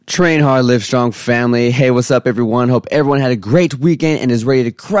Train hard, live strong, family. Hey, what's up, everyone? Hope everyone had a great weekend and is ready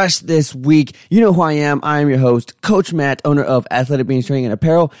to crush this week. You know who I am. I am your host, Coach Matt, owner of Athletic Beings Training and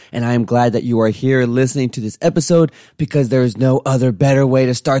Apparel, and I am glad that you are here listening to this episode because there is no other better way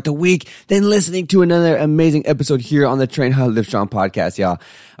to start the week than listening to another amazing episode here on the Train Hard, Live Strong podcast, y'all.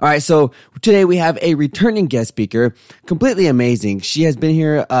 All right, so today we have a returning guest speaker, completely amazing. She has been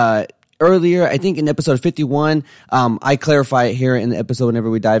here, earlier, I think in episode 51, I clarify it here in the episode whenever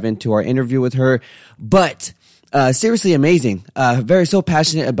we dive into our interview with her, but seriously amazing. Very so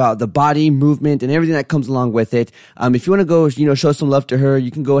passionate about the body movement and everything that comes along with it. If you want to go, show some love to her, you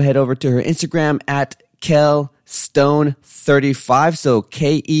can go head over to her Instagram at KellStone35, so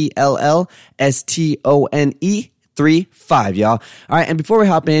KELLSTONE. 3-5, y'all. All right. And before we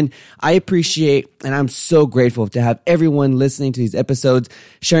hop in, I appreciate and I'm so grateful to have everyone listening to these episodes,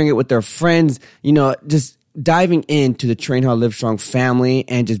 sharing it with their friends, just diving into the Train Hard, Live Strong family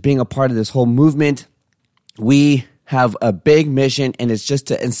and just being a part of this whole movement. We have a big mission and it's just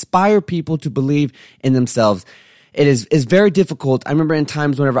to inspire people to believe in themselves. It's very difficult. I remember in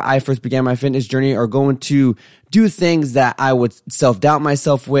times whenever I first began my fitness journey or going to do things that I would self-doubt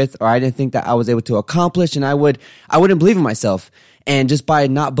myself with, or I didn't think that I was able to accomplish, and I wouldn't believe in myself. And just by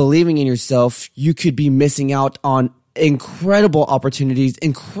not believing in yourself, you could be missing out on incredible opportunities,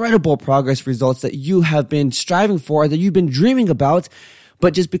 incredible progress results that you have been striving for, that you've been dreaming about.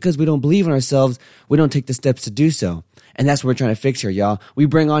 But just because we don't believe in ourselves, we don't take the steps to do so. And that's what we're trying to fix here, y'all. We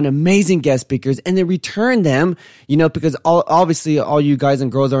bring on amazing guest speakers and then return them, because obviously all you guys and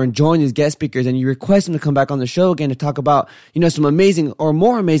girls are enjoying these guest speakers and you request them to come back on the show again to talk about, some amazing or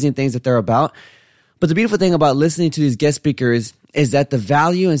more amazing things that they're about. But the beautiful thing about listening to these guest speakers is that the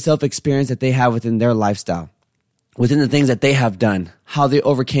value and self-experience that they have within their lifestyle, within the things that they have done, how they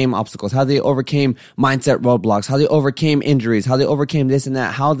overcame obstacles, how they overcame mindset roadblocks, how they overcame injuries, how they overcame this and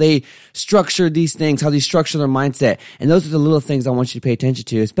that, how they structured these things, how they structure their mindset. And those are the little things I want you to pay attention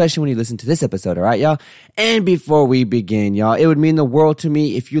to, especially when you listen to this episode, all right, y'all? And before we begin, y'all, it would mean the world to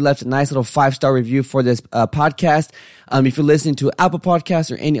me if you left a nice little 5-star review for this podcast. If you're listening to Apple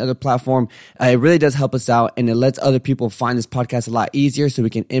Podcasts or any other platform, it really does help us out and it lets other people find this podcast a lot easier so we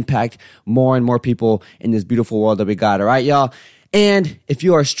can impact more and more people in this beautiful world that we got, all right, y'all? And if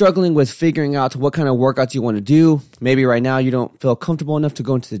you are struggling with figuring out what kind of workouts you want to do, maybe right now you don't feel comfortable enough to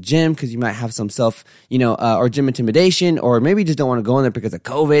go into the gym because you might have some or gym intimidation, or maybe you just don't want to go in there because of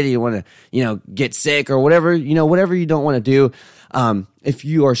COVID, you want to, get sick or whatever, whatever you don't want to do. If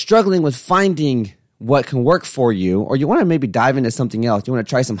you are struggling with finding what can work for you, or you want to maybe dive into something else, you want to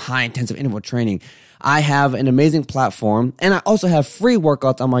try some high intensive interval training, I have an amazing platform and I also have free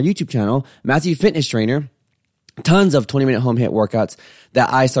workouts on my YouTube channel, Matthew Fitness Trainer. Tons of 20-minute home hit workouts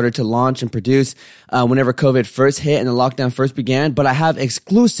that I started to launch and produce whenever COVID first hit and the lockdown first began. But I have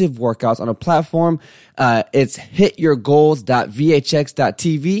exclusive workouts on a platform. It's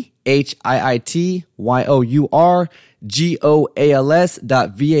hityourgoals.vhx.tv,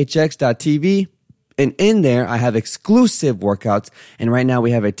 hityourgoals.vhx.tv. And in there, I have exclusive workouts. And right now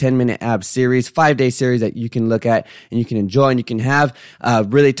we have a 10-minute ab series, 5-day series that you can look at and you can enjoy and you can have,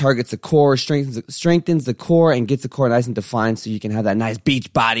 really targets the core, strengthens the core and gets the core nice and defined so you can have that nice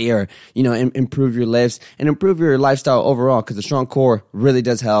beach body or, improve your lifts and improve your lifestyle overall, because the strong core really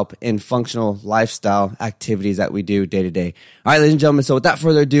does help in functional lifestyle activities that we do day to day. All right, ladies and gentlemen. So without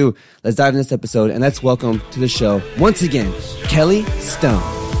further ado, let's dive into this episode and let's welcome to the show once again, Kelly Stone.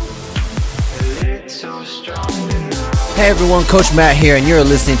 Hey everyone, Coach Matt here, and you're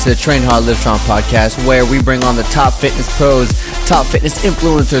listening to the Train Hard, Live Strong podcast, where we bring on the top fitness pros, top fitness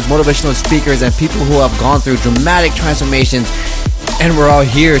influencers, motivational speakers, and people who have gone through dramatic transformations, and we're all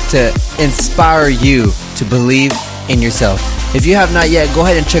here to inspire you to believe in yourself. If you have not yet, go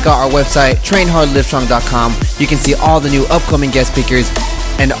ahead and check out our website, trainhardlivestrong.com. You can see all the new upcoming guest speakers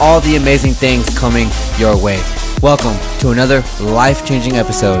and all the amazing things coming your way. Welcome to another life-changing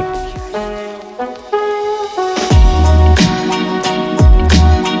episode.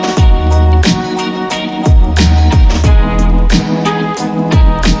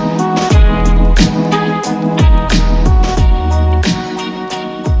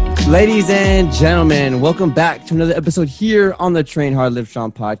 Ladies and gentlemen, welcome back to another episode here on the Train Hard, Live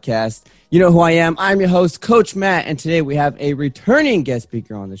Strong podcast. You know who I am. I'm your host, Coach Matt, and today we have a returning guest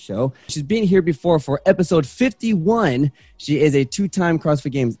speaker on the show. She's been here before for episode 51. She is a 2-time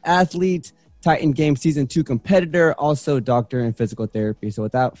CrossFit Games athlete, Titan Games Season 2 competitor, also doctor in physical therapy. So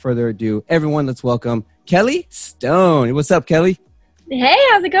without further ado, everyone, let's welcome Kelly Stone. What's up, Kelly? Hey,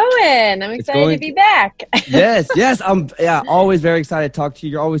 how's it going? I'm excited to be back. Yes. I'm always very excited to talk to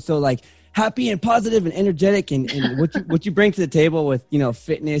you. You're always so happy and positive and energetic, and what you bring to the table with, you know,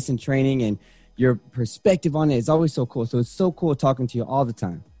 fitness and training and your perspective on it is always so cool. So it's so cool talking to you all the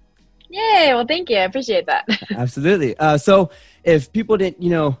time. Yay. Well, thank you. I appreciate that. Absolutely. So if people didn't, you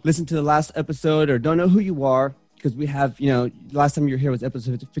know, listen to the last episode or don't know who you are, because we have, you know, last time you were here was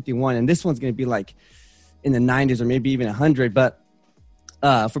episode 51, and this one's going to be like in the 90s or maybe even 100. But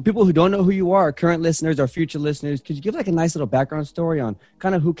for people who don't know who you are, current listeners or future listeners, could you give like a nice little background story on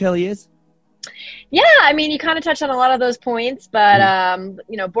kind of who Kelly is? Yeah, I mean, you kind of touched on a lot of those points, but,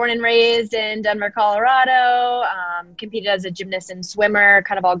 you know, born and raised in Denver, Colorado, competed as a gymnast and swimmer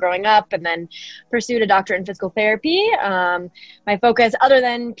kind of all growing up, and then pursued a doctorate in physical therapy. My focus, other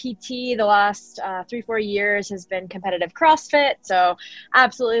than PT, the last 3-4 years has been competitive CrossFit. So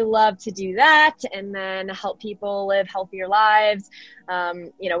absolutely love to do that and then help people live healthier lives.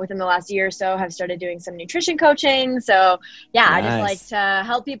 You know, within the last year or so, have started doing some nutrition coaching. So yeah, nice. I just like to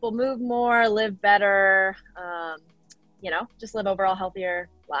help people move more, live better, you know, just live overall healthier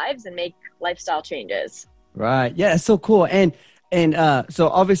lives and make lifestyle changes. Right. Yeah. It's so cool. And so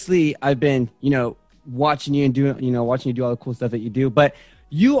obviously I've been, you know, watching you do all the cool stuff that you do, but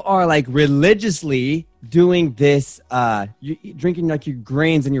you are like religiously doing this, you drinking like your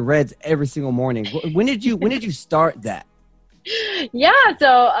greens and your reds every single morning. When did you start that? Yeah, so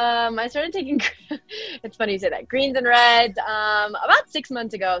I started taking, it's funny you say that, greens and reds about 6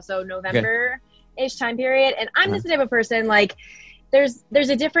 months ago, so November-ish time period. And I'm just the type of person, like, there's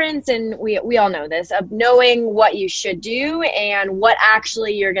a difference, and we all know this, of knowing what you should do and what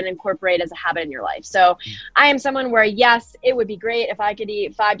actually you're going to incorporate as a habit in your life. So I am someone where, yes, it would be great if I could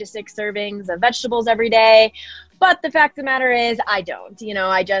eat 5 to 6 servings of vegetables every day. But the fact of the matter is I don't, you know,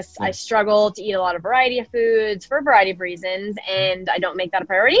 I struggle to eat a lot of variety of foods for a variety of reasons, and I don't make that a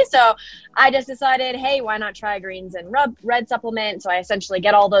priority. So I just decided, hey, why not try a greens and red supplement? So I essentially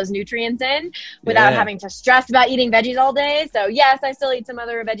get all those nutrients in without having to stress about eating veggies all day. So yes, I still eat some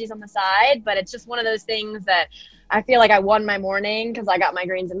other veggies on the side, but it's just one of those things that I feel like I won my morning because I got my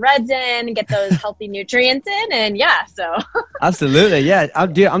greens and reds in and get those healthy nutrients in. And yeah, so. Absolutely. Yeah.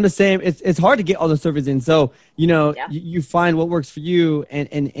 I'm the same. It's hard to get all the servings in. So, you know, you find what works for you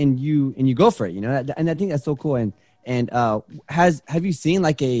and you go for it, you know, and I think that's so cool. And have you seen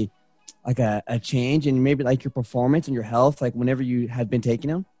like a change in maybe like your performance and your health, like whenever you have been taking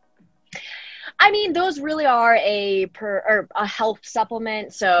them? I mean, those really are a health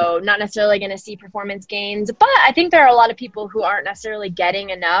supplement, so not necessarily going to see performance gains. But I think there are a lot of people who aren't necessarily getting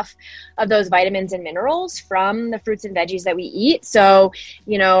enough of those vitamins and minerals from the fruits and veggies that we eat. So,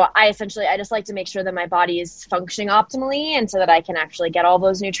 you know, I just like to make sure that my body is functioning optimally, and so that I can actually get all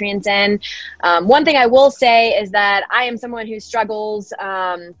those nutrients in. One thing I will say is that I am someone who struggles,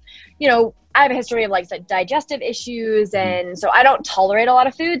 you know, I have a history of like digestive issues, and so I don't tolerate a lot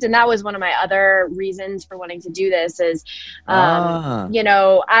of foods. And that was one of my other reasons for wanting to do this is, you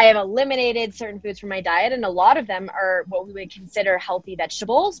know, I have eliminated certain foods from my diet, and a lot of them are what we would consider healthy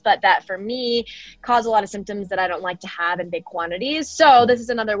vegetables, but that for me cause a lot of symptoms that I don't like to have in big quantities. So this is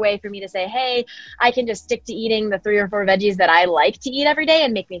another way for me to say, hey, I can just stick to eating the 3 or 4 veggies that I like to eat every day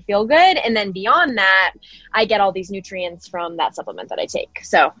and make me feel good. And then beyond that, I get all these nutrients from that supplement that I take.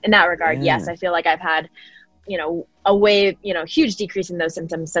 So in that regard, yes, I feel like I've had, you know, huge decrease in those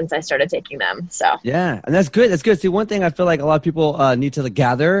symptoms since I started taking them. So yeah, and that's good. That's good. See, one thing I feel like a lot of people need to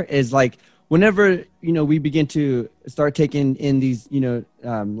gather is like whenever, you know, we begin to start taking in these, you know,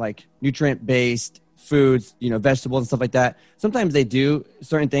 like nutrient based foods, you know, vegetables and stuff like that. Sometimes they do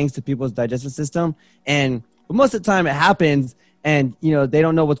certain things to people's digestive system, but most of the time it happens, and you know they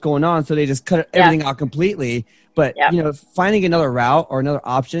don't know what's going on, so they just cut everything out completely. But you know, finding another route or another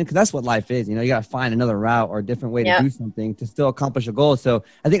option, because that's what life is. You know, you got to find another route or a different way to do something to still accomplish a goal. So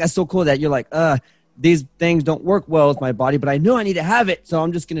I think that's so cool that you're like, these things don't work well with my body, but I know I need to have it, so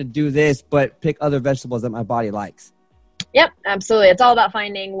I'm just gonna do this, but pick other vegetables that my body likes. Yep, absolutely. It's all about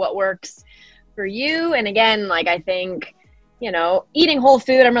finding what works for you. And again, like I think, you know, eating whole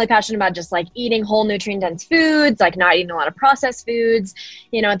food, I'm really passionate about just like eating whole nutrient dense foods, like not eating a lot of processed foods.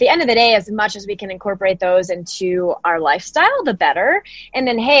 You know, at the end of the day, as much as we can incorporate those into our lifestyle, the better. And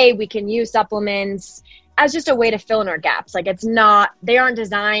then, hey, we can use supplements as just a way to fill in our gaps. Like they aren't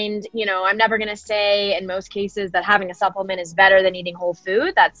designed, you know, I'm never going to say in most cases that having a supplement is better than eating whole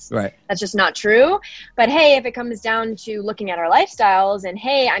food. That's just not true. But hey, if it comes down to looking at our lifestyles and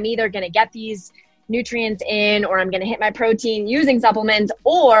hey, I'm either going to get these nutrients in, or I'm going to hit my protein using supplements,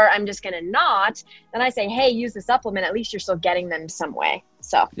 or I'm just going to not, then I say, hey, use the supplement. At least you're still getting them some way.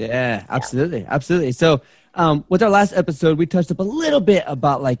 So yeah, absolutely. Absolutely. So with our last episode, we touched up a little bit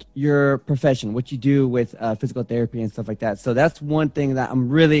about like your profession, what you do with physical therapy and stuff like that. So that's one thing that I'm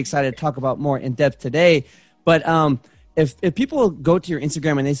really excited to talk about more in depth today. But if people go to your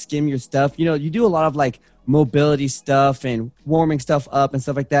Instagram and they skim your stuff, you know, you do a lot of like mobility stuff and warming stuff up and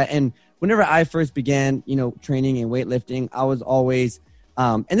stuff like that. And whenever I first began, you know, training and weightlifting, I was always,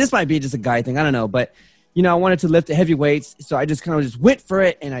 and this might be just a guy thing, I don't know, but you know, I wanted to lift the heavy weights. So I just kind of just went for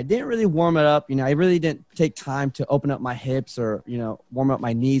it, and I didn't really warm it up. You know, I really didn't take time to open up my hips or, you know, warm up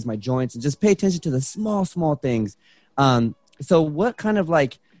my knees, my joints, and just pay attention to the small things. So what kind of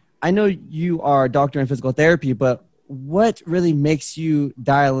like, I know you are a doctor in physical therapy, but what really makes you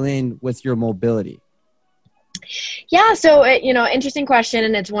dial in with your mobility? Yeah. So, you know, interesting question.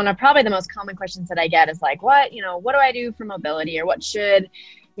 And it's one of probably the most common questions that I get is like, what do I do for mobility, or what should,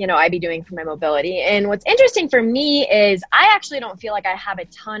 you know, I be doing for my mobility? And what's interesting for me is I actually don't feel like I have a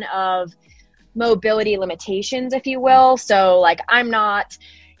ton of mobility limitations, if you will. So like, I'm not,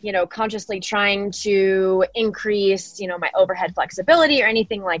 you know, consciously trying to increase, you know, my overhead flexibility or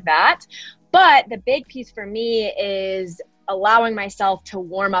anything like that. But the big piece for me is allowing myself to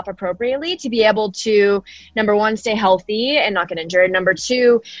warm up appropriately to be able to, number one, stay healthy and not get injured. Number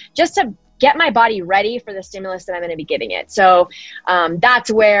two, just to get my body ready for the stimulus that I'm going to be giving it. So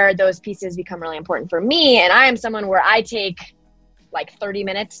that's where those pieces become really important for me. And I am someone where I take like 30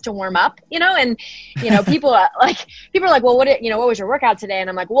 minutes to warm up, you know, and, you know, people are like, well, what was your workout today? And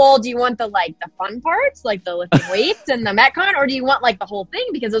I'm like, well, do you want the fun parts, like the lifting weights and the Metcon, or do you want like the whole thing?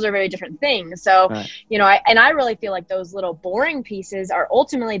 Because those are very different things. So, right. You know, I really feel like those little boring pieces are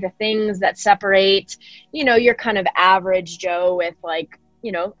ultimately the things that separate, you know, your kind of average Joe with like,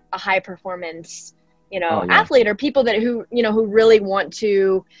 you know, a high performance, you know, athlete, or people who really want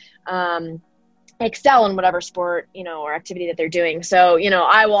to, excel in whatever sport, you know, or activity that they're doing. So, you know,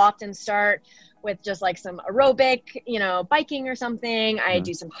 I will often start with just like some aerobic, you know, biking or something. I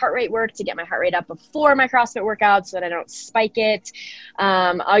do some heart rate work to get my heart rate up before my CrossFit workout so that I don't spike it.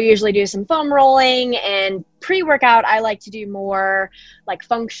 I'll usually do some foam rolling, and pre-workout, I like to do more like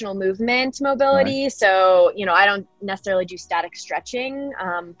functional movement mobility. Right. So, you know, I don't necessarily do static stretching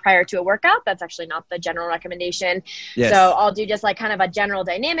prior to a workout. That's actually not the general recommendation. Yes. So I'll do just like kind of a general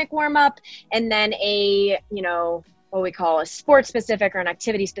dynamic warm up, and then a, you know, what we call a sport specific or an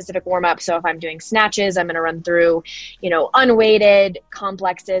activity specific warm up. So if I'm doing snatches, I'm going to run through, you know, unweighted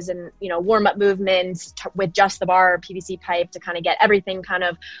complexes and, you know, warm up movements with just the bar or PVC pipe to kind of get everything kind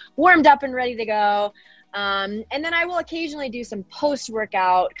of warmed up and ready to go. And then I will occasionally do some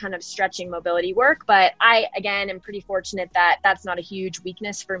post-workout kind of stretching mobility work. But I, again, am pretty fortunate that that's not a huge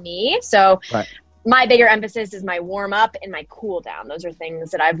weakness for me. So my bigger emphasis is my warm up and my cool down. Those are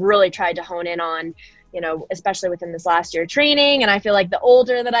things that I've really tried to hone in on, you know, especially within this last year of training. And I feel like the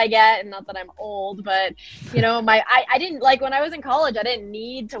older that I get, and not that I'm old, but, you know, I didn't, like when I was in college, I didn't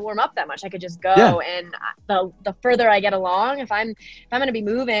need to warm up that much. I could just go. Yeah. And the further I get along, if I'm going to be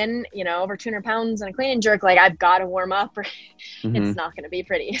moving, you know, over 200 pounds in a clean and jerk, like I've got to warm up, or it's not going to be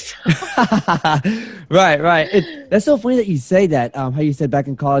pretty. So. Right. That's so funny that you say that, how you said back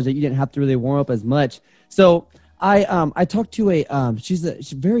in college that you didn't have to really warm up as much. So I talked to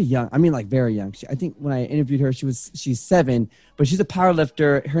she's very young. I mean, like very young. I think when I interviewed her, she's 7, but she's a power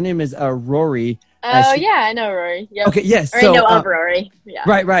lifter. Her name is Rory. Oh yeah, I know Rory. Yep. Okay, yes. Or I know of Rory. Yeah.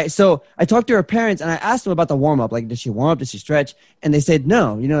 Right. So I talked to her parents and I asked them about the warm up. Like, does she warm up? Does she stretch? And they said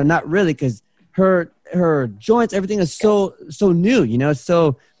no. You know, not really, because her joints, everything is so new. You know,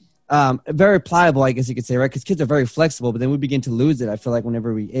 so very pliable, I guess you could say, right? Because kids are very flexible, but then we begin to lose it. I feel like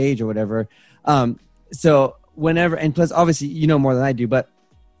whenever we age or whatever. So whenever, and plus obviously you know more than I do, but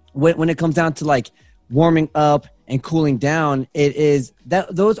when it comes down to like warming up and cooling down, it is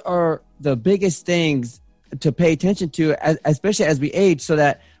that those are the biggest things to pay attention to, especially as we age, so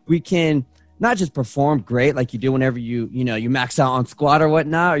that we can not just perform great like you do whenever you max out on squat or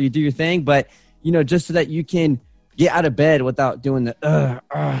whatnot, or you do your thing, but you know, just so that you can get out of bed without doing the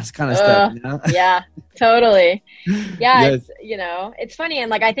kind of stuff. You know? Yeah, totally. Yeah, yes. It's, you know, it's funny. And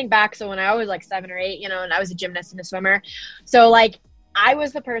like, I think back, so when I was like 7 or 8, you know, and I was a gymnast and a swimmer. So like, I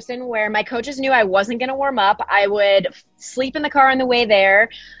was the person where my coaches knew I wasn't going to warm up. I would sleep in the car on the way there,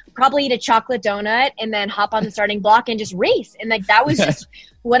 probably eat a chocolate donut, and then hop on the starting block and just race. And like, that was just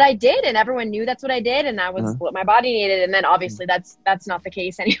what I did. And everyone knew that's what I did. And that was what my body needed. And then obviously that's not the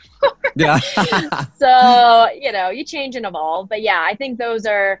case anymore. Yeah. So, you know, you change and evolve. But yeah, I think those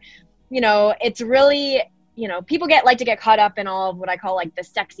are, you know, it's really, people like to get caught up in all of what I call like the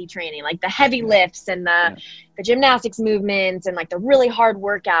sexy training, like the heavy lifts and the gymnastics movements and like the really hard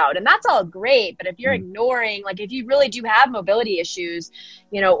workout. And that's all great. But if you're ignoring, like if you really do have mobility issues,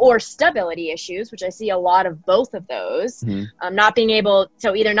 or stability issues, which I see a lot of both of those, not being able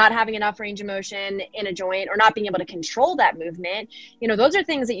to either not having enough range of motion in a joint or not being able to control that movement, those are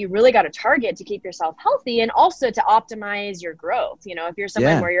things that you really got to target to keep yourself healthy and also to optimize your growth. If you're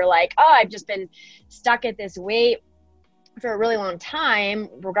someone where you're like, oh, I've just been stuck at this weight for a really long time,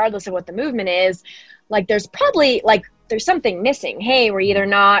 regardless of what the movement is, like there's probably there's something missing. Hey, we're either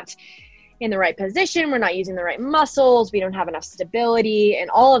not in the right position, we're not using the right muscles, we don't have enough stability, and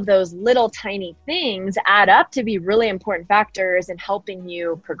all of those little tiny things add up to be really important factors in helping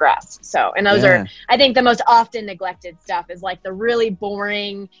you progress. So, and those are, I think, the most often neglected stuff is like the really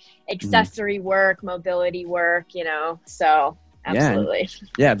boring accessory work, mobility work, so absolutely.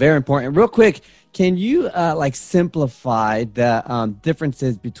 Yeah, very important. Real quick, can you simplify the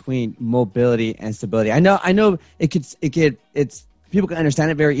differences between mobility and stability? I know it's people can understand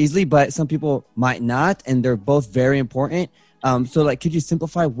it very easily, but some people might not, and they're both very important. So could you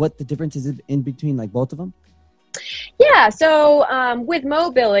simplify what the difference is in between both of them? Yeah. So with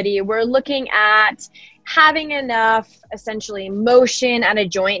mobility, we're looking at having enough essentially motion at a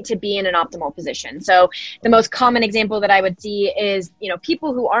joint to be in an optimal position. So the most common example that I would see is,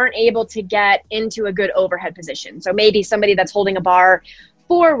 people who aren't able to get into a good overhead position. So maybe somebody that's holding a bar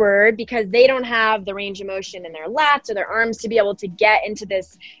forward because they don't have the range of motion in their lats or their arms to be able to get into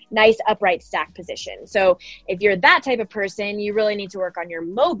this nice upright stack position. So if you're that type of person, you really need to work on your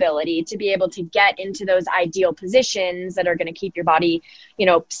mobility to be able to get into those ideal positions that are going to keep your body,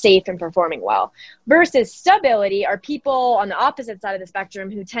 safe and performing well. Versus stability are people on the opposite side of the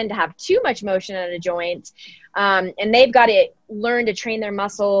spectrum who tend to have too much motion at a joint, and they've got to learn to train their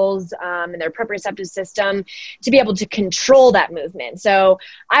muscles and their proprioceptive system to be able to control that movement. So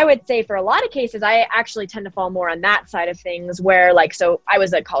I would say for a lot of cases, I actually tend to fall more on that side of things where so I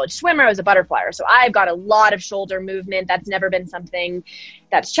was a college swimmer, I was a butterflyer. So I've got a lot of shoulder movement. That's never been something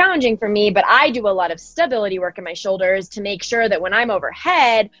that's challenging for me, but I do a lot of stability work in my shoulders to make sure that when I'm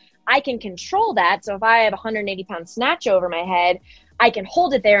overhead, I can control that. So if I have a 180-pound snatch over my head, I can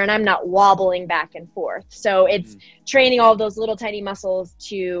hold it there and I'm not wobbling back and forth. So it's training all of those little tiny muscles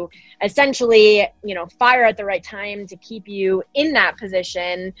to essentially, fire at the right time to keep you in that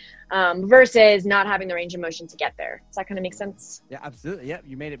position versus not having the range of motion to get there. Does that kind of make sense? Yeah, absolutely. Yep.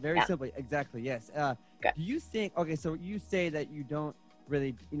 You made it very simple. Exactly. Yes. Do you think, so you say that you don't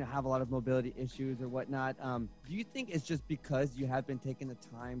really, have a lot of mobility issues or whatnot. Do you think it's just because you have been taking the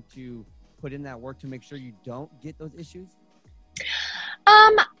time to put in that work to make sure you don't get those issues?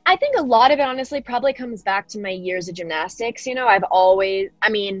 I think a lot of it honestly probably comes back to my years of gymnastics.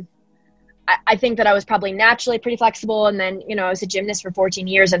 I think that I was probably naturally pretty flexible. And then, I was a gymnast for 14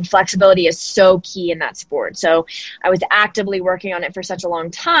 years and flexibility is so key in that sport. So I was actively working on it for such a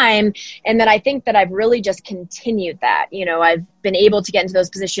long time. And then I think that I've really just continued that. I've been able to get into those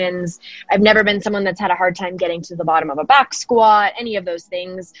positions. I've never been someone that's had a hard time getting to the bottom of a back squat, any of those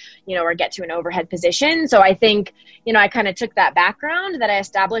things, or get to an overhead position. So I think, I kind of took that background that I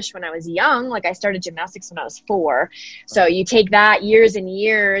established when I was young. I started gymnastics when I was 4. So you take that years and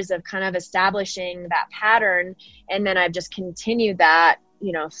years of kind of establishing that pattern. And then I've just continued that,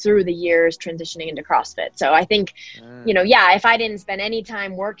 through the years transitioning into CrossFit. So I think, if I didn't spend any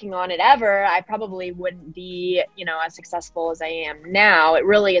time working on it ever, I probably wouldn't be, as successful as I am now. It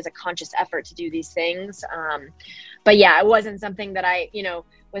really is a conscious effort to do these things. But yeah, it wasn't something that I,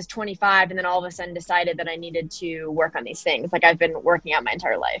 was 25 and then all of a sudden decided that I needed to work on these things. I've been working out my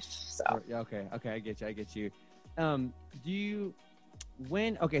entire life. So. Okay. I get you. So you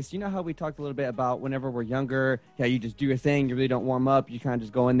know how we talked a little bit about whenever we're younger, you just do your thing, you really don't warm up, you kind of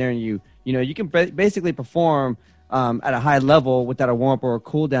just go in there and you can basically perform at a high level without a warm up or a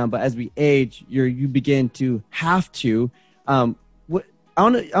cool down. But as we age, you begin to have to. I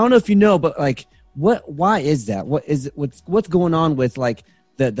don't know if you know, but why is that? What's going on with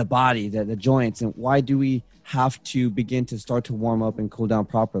the body, the joints, and why do we have to begin to start to warm up and cool down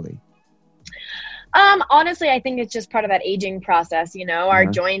properly? Honestly, I think it's just part of that aging process. Our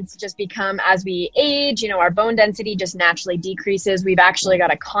joints just become, as we age, our bone density just naturally decreases. We've actually got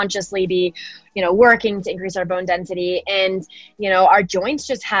to consciously be, working to increase our bone density. And, our joints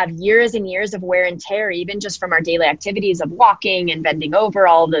just have years and years of wear and tear, even just from our daily activities of walking and bending over,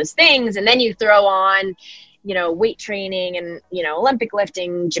 all of those things. And then you throw on, weight training and, Olympic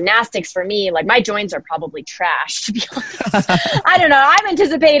lifting, gymnastics. For me, my joints are probably trash, to be honest. I don't know. I'm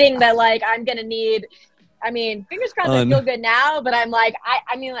anticipating that I'm going to need I mean, fingers crossed I feel good now, but I'm like,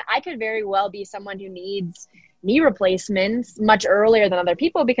 I mean, like, I could very well be someone who needs knee replacements much earlier than other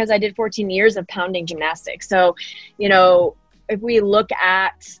people because I did 14 years of pounding gymnastics. So, you know, if we look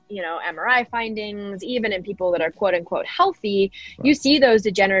at, you know, MRI findings, even in people that are quote unquote healthy, you see those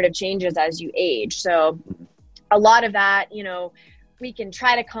degenerative changes as you age. So a lot of that, you know, we can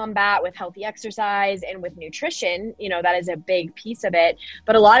try to combat with healthy exercise and with nutrition, you know, that is a big piece of it.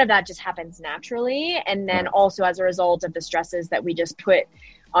 But a lot of that just happens naturally. And then also as a result of the stresses that we just put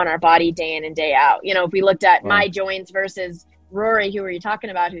on our body day in and day out. You know, if we looked at my joints versus Rory, who are you talking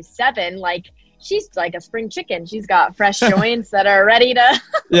about, who's 7, like she's like a spring chicken. She's got fresh joints that are ready to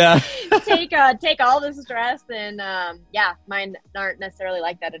take all the stress. And mine aren't necessarily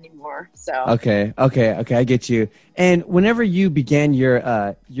like that anymore. So okay, I get you. And whenever you began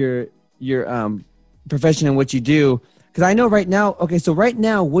your profession and what you do, because I know right now, right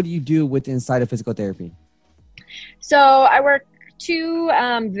now, what do you do with Inside of Physical Therapy? So I work 2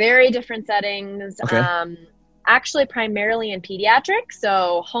 very different settings. Actually primarily in pediatrics,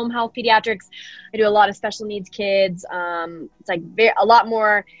 so home health pediatrics. I do a lot of special needs kids. It's like a lot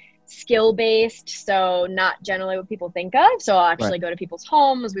more skill based, so not generally what people think of. So I'll actually go to people's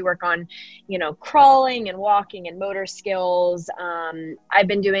homes. We work on, you know, crawling and walking and motor skills. I've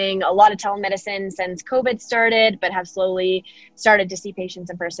been doing a lot of telemedicine since COVID started, but have slowly started to see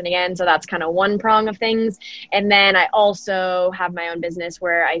patients in person again. So that's kind of one prong of things. And then I also have my own business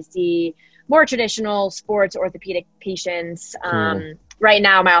where I see more traditional sports orthopedic patients. Right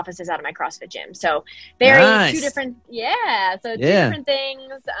now my office is out of my CrossFit gym. So two different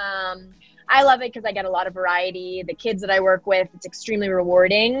things. I love it because I get a lot of variety. The kids that I work with, it's extremely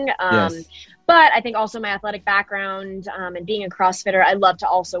rewarding. But I think also my athletic background and being a CrossFitter, I love to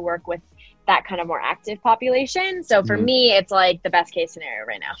also work with that kind of more active population. So for me, it's like the best case scenario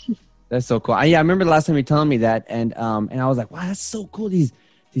right now. That's so cool. I remember the last time you telling me that, and I was like, wow, that's so cool.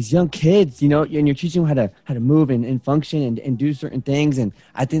 These young kids, you know, and you're teaching them how to move and function and do certain things. And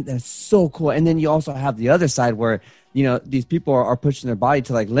I think that's so cool. And then you also have the other side where, you know, these people are pushing their body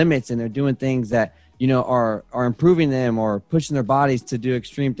to like limits, and they're doing things that, you know, are improving them or pushing their bodies to do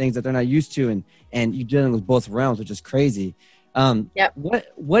extreme things that they're not used to. And you're dealing with both realms, which is crazy.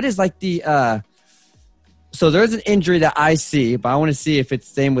 What is like so there's an injury that I see, but I want to see if it's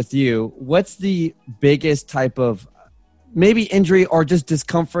the same with you. What's the biggest type of maybe injury or just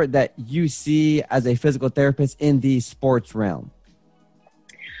discomfort that you see as a physical therapist in the sports realm?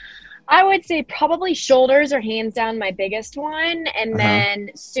 I would say probably shoulders are hands down my biggest one. And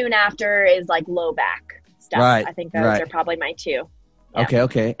then soon after is like low back stuff. Right. I think those are probably my 2. Yeah.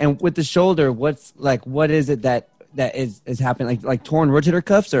 Okay. And with the shoulder, what is it that is happening? Like torn rotator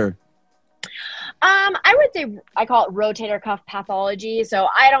cuffs or? I would say I call it rotator cuff pathology. So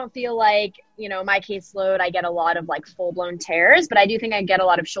I don't feel like, you know, my caseload, I get a lot of like full blown tears, but I do think I get a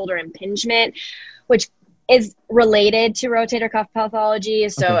lot of shoulder impingement, which is related to rotator cuff pathology.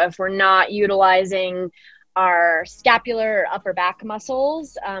 So if we're not utilizing our scapular or upper back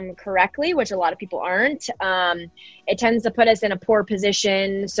muscles correctly, which a lot of people aren't, it tends to put us in a poor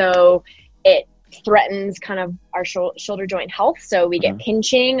position. So it threatens kind of our shoulder joint health. So we get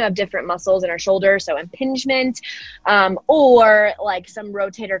pinching of different muscles in our shoulder. So impingement, or like some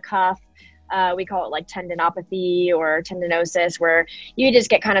rotator cuff, we call it like tendinopathy or tendinosis, where you just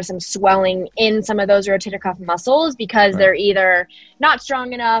get kind of some swelling in some of those rotator cuff muscles because they're either not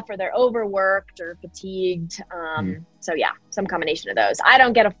strong enough or they're overworked or fatigued. So yeah, some combination of those. I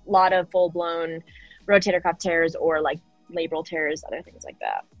don't get a lot of full blown rotator cuff tears or like labral tears, other things like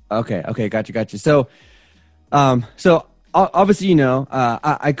that. Okay. Got you. So obviously, you know,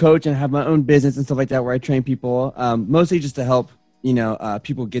 I coach and have my own business and stuff like that where I train people, mostly just to help, you know,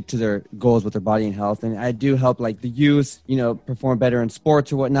 people get to their goals with their body and health. And I do help like the youth, you know, perform better in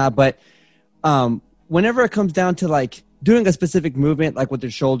sports or whatnot. But whenever it comes down to like doing a specific movement, like with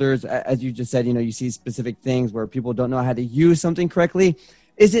their shoulders, as you just said, you know, you see specific things where people don't know how to use something correctly.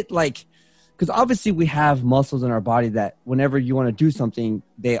 Is it like, because obviously we have muscles in our body that whenever you want to do something,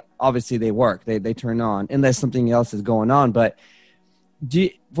 they work, they turn on unless something else is going on. But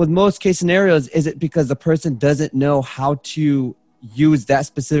with most case scenarios, is it because the person doesn't know how to use that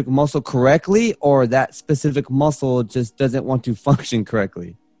specific muscle correctly, or that specific muscle just doesn't want to function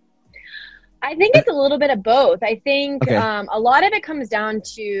correctly? I think it's a little bit of both. I think a lot of it comes down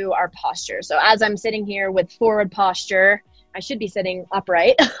to our posture. So as I'm sitting here with forward posture, I should be sitting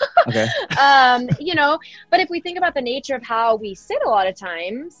upright. Okay. You know, but if we think about the nature of how we sit a lot of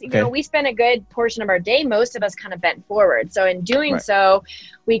times, you know, we spend a good portion of our day, most of us kind of bent forward. So in doing so,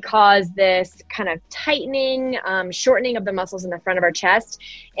 we cause this kind of tightening, shortening of the muscles in the front of our chest,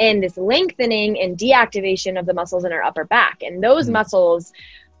 and this lengthening and deactivation of the muscles in our upper back. And those muscles,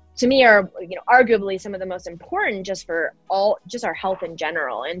 to me, are, you know, arguably some of the most important just for just our health in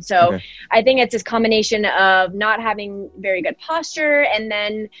general. And so I think it's this combination of not having very good posture, and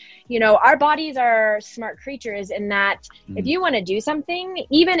then, you know, our bodies are smart creatures in that if you want to do something,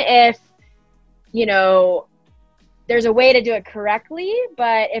 even if, you know, there's a way to do it correctly,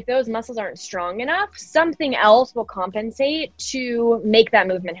 but if those muscles aren't strong enough, something else will compensate to make that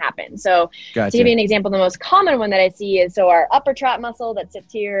movement happen. So to give you an example, the most common one that I see is, so our upper trap muscle that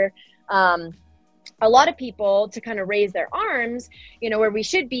sits here, a lot of people, to kind of raise their arms, you know, where we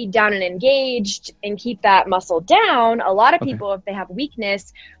should be down and engaged and keep that muscle down, a lot of people, if they have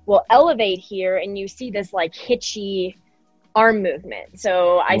weakness, will elevate here, and you see this like hitchy arm movement.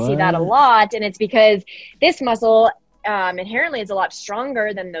 So I see that a lot, and it's because this muscle inherently is a lot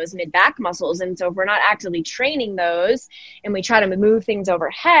stronger than those mid-back muscles. And so if we're not actively training those and we try to move things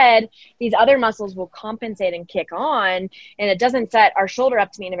overhead, these other muscles will compensate and kick on, and it doesn't set our shoulder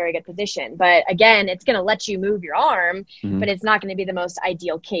up to be in a very good position. But again, it's going to let you move your arm, but it's not going to be the most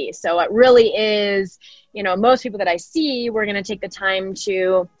ideal case. So it really is, you know, most people that I see, we're going to take the time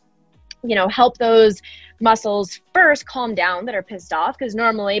to, you know, help those muscles first calm down that are pissed off, because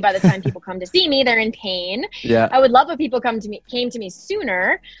normally by the time people come to see me, they're in pain. I would love if people came to me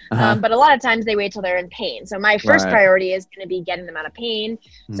sooner, but a lot of times they wait till they're in pain. So my first priority is going to be getting them out of pain.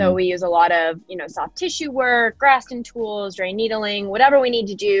 So we use a lot of, you know, soft tissue work, Graston tools, drain needling, whatever we need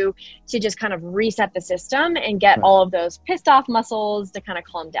to do to just kind of reset the system and get all of those pissed off muscles to kind of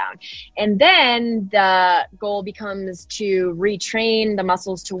calm down. And then the goal becomes to retrain the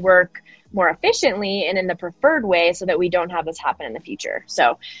muscles to work more efficiently and in the preferred way, so that we don't have this happen in the future.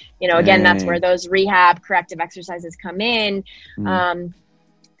 So, you know, again, that's where those rehab corrective exercises come in.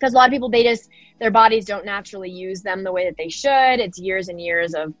 Because a lot of people, their bodies don't naturally use them the way that they should. It's years and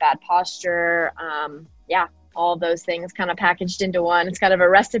years of bad posture. All of those things kind of packaged into one. It's kind of a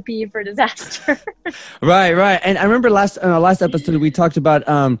recipe for disaster. Right. And I remember last episode, we talked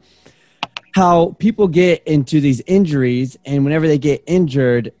about, how people get into these injuries, and whenever they get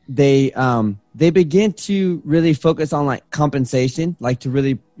injured, they begin to really focus on like compensation, like to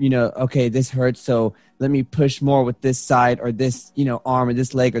really, you know, okay, this hurts, so let me push more with this side or this, you know, arm or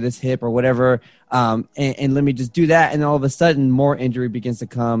this leg or this hip or whatever, and let me just do that, and all of a sudden more injury begins to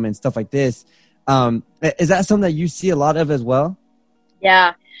come and stuff like this. Is that something that you see a lot of as well?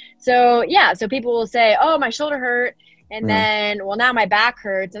 So people will say, oh, my shoulder hurt. And then, well, now my back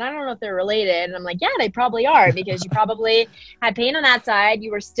hurts, and I don't know if they're related. And I'm like, yeah, they probably are, because you probably had pain on that side.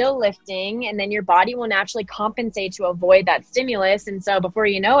 You were still lifting, and then your body will naturally compensate to avoid that stimulus. And so before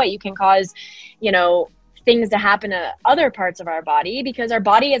you know it, you can cause, you know, things to happen to other parts of our body, because our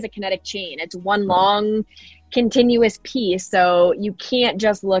body is a kinetic chain. It's one long continuous piece. So you can't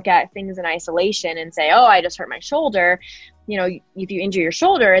just look at things in isolation and say, oh, I just hurt my shoulder. You know, if you injure your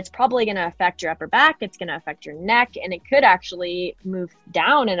shoulder, it's probably going to affect your upper back. It's going to affect your neck, and it could actually move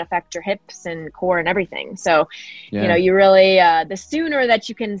down and affect your hips and core and everything. So, you know, you really, the sooner that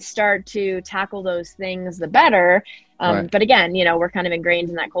you can start to tackle those things, the better. But again, you know, we're kind of ingrained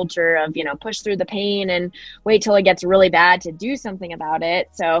in that culture of, you know, push through the pain and wait till it gets really bad to do something about it.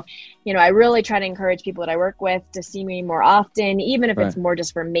 So, you know, I really try to encourage people that I work with to see me more often, even if it's more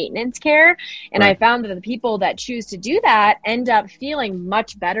just for maintenance care. And I found that the people that choose to do that end up feeling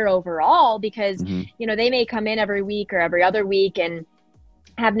much better overall, because, you know, they may come in every week or every other week and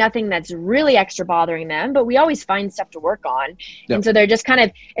have nothing that's really extra bothering them, but we always find stuff to work on. And so they're just kind of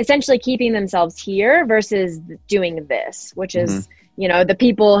essentially keeping themselves here versus doing this, which is, you know, the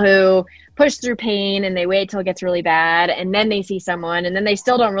people who push through pain and they wait till it gets really bad, and then they see someone, and then they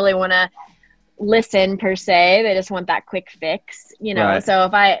still don't really want to listen per se. They just want that quick fix, you know? So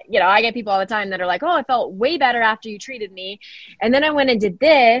if I get people all the time that are like, oh, I felt way better after you treated me, and then I went and did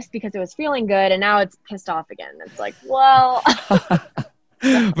this because it was feeling good, and now it's pissed off again. It's like, well,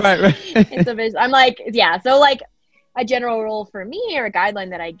 I'm like, so like a general rule for me, or a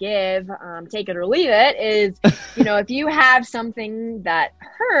guideline that I give, take it or leave it, is, you know, if you have something that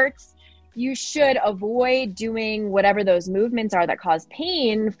hurts, you should avoid doing whatever those movements are that cause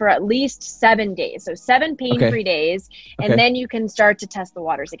pain for at least 7 days. So 7 pain-free days, and then you can start to test the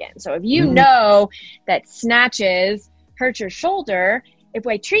waters again. So if you know that snatches hurt your shoulder, if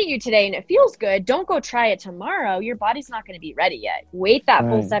I treat you today and it feels good, don't go try it tomorrow. Your body's not going to be ready yet. Wait that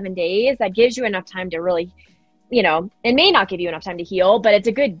full 7 days. That gives you enough time to really, it may not give you enough time to heal, but it's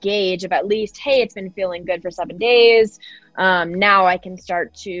a good gauge of at least, hey, it's been feeling good for 7 days. Now I can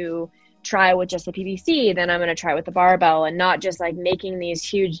start to try with just the PVC, then I'm going to try with the barbell, and not just like making these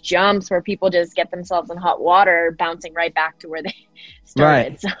huge jumps where people just get themselves in hot water, bouncing right back to where they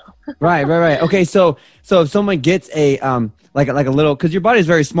started. Right. So. Right. Okay. So if someone gets a, like a little, cause your body is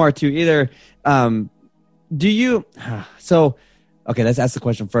very smart too, either, do you, okay, let's ask the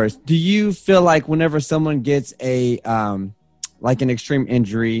question first. Do you feel like whenever someone gets a, like an extreme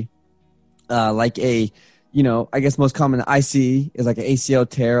injury, like a, I guess most common that I see is like an ACL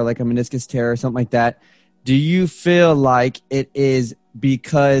tear, like a meniscus tear or something like that. Do you feel like it is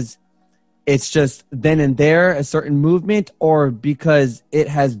because it's just then and there a certain movement, or because it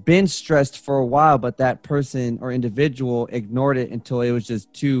has been stressed for a while, but that person or individual ignored it until it was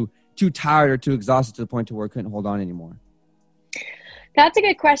just too tired or too exhausted to the point to where it couldn't hold on anymore? That's a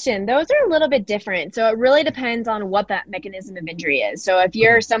good question. Those are a little bit different. So it really depends on what that mechanism of injury is. So if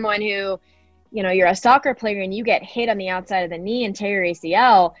you're someone who, you're a soccer player and you get hit on the outside of the knee and tear your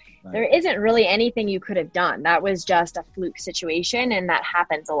ACL, right, there isn't really anything you could have done. That was just a fluke situation, and that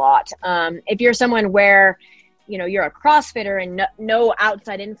happens a lot. If you're someone where, you're a CrossFitter and no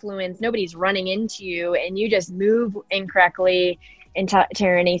outside influence, nobody's running into you, and you just move incorrectly and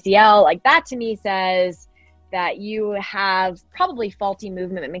tear an ACL, like that to me says that you have probably faulty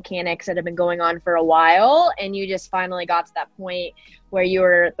movement mechanics that have been going on for a while, and you just finally got to that point where you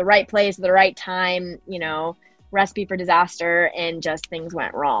were at the right place at the right time, recipe for disaster, and just things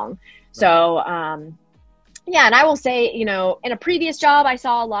went wrong. Right. So, yeah, and I will say, in a previous job, I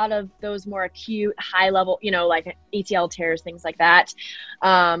saw a lot of those more acute, high level, like ACL tears, things like that.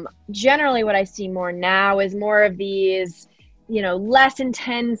 Generally, what I see more now is more of these, less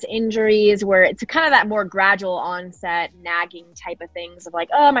intense injuries where it's kind of that more gradual onset nagging type of things of like,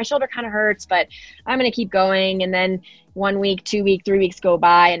 oh, my shoulder kind of hurts, but I'm going to keep going. And then 1 week, 2 weeks, 3 weeks go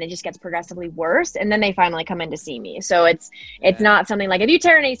by, and it just gets progressively worse. And then they finally come in to see me. So it's not something like if you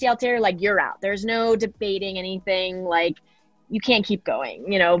tear an ACL tear, like you're out. There's no debating anything, like you can't keep going,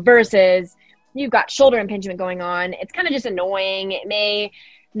 versus you've got shoulder impingement going on. It's kind of just annoying. It may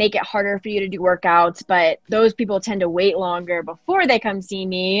make it harder for you to do workouts, but those people tend to wait longer before they come see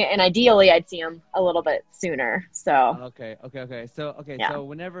me, and ideally I'd see them a little bit sooner. So okay. So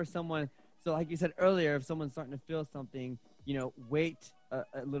whenever someone, so like you said earlier, if someone's starting to feel something, wait a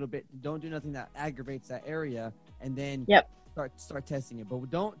little bit, don't do nothing that aggravates that area, and then start testing it. But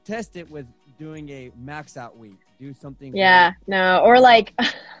don't test it with doing a max out week. Do something or like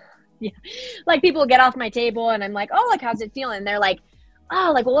like people get off my table and I'm like, oh, like how's it feeling? And they're like,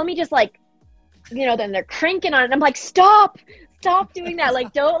 oh, like, well, let me just then they're cranking on it. And I'm like, stop doing that.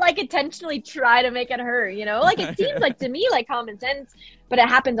 Like, don't intentionally try to make it hurt, like it seems like to me, like common sense, but it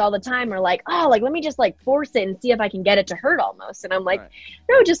happens all the time. Or like, oh, like, let me just force it and see if I can get it to hurt almost. And I'm like,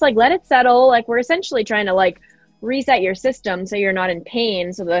 no, just let it settle. Like, we're essentially trying to reset your system so you're not in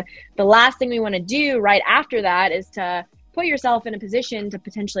pain. So the last thing we want to do right after that is to put yourself in a position to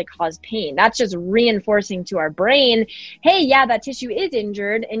potentially cause pain. That's just reinforcing to our brain, hey, yeah, that tissue is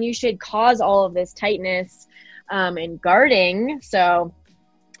injured and you should cause all of this tightness and guarding. So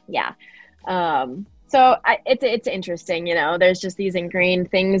yeah. It's interesting, there's just these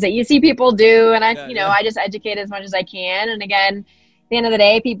ingrained things that you see people do. And I just educate as much as I can. And again, at the end of the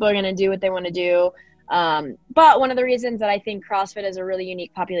day, people are going to do what they want to do. But one of the reasons that I think CrossFit is a really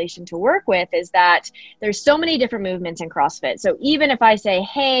unique population to work with is that there's so many different movements in CrossFit. So even if I say,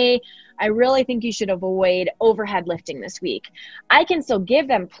 hey, I really think you should avoid overhead lifting this week, I can still give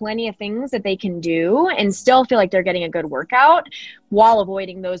them plenty of things that they can do and still feel like they're getting a good workout while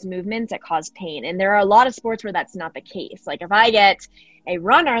avoiding those movements that cause pain. And there are a lot of sports where that's not the case. Like if I get a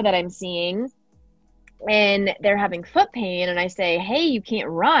runner that I'm seeing and they're having foot pain and I say, hey, you can't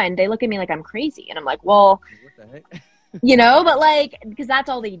run, they look at me like I'm crazy. And I'm like, well, what the heck? But because that's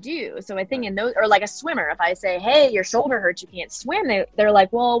all they do. So I think in those, or like a swimmer, if I say, hey, your shoulder hurts, you can't swim, they're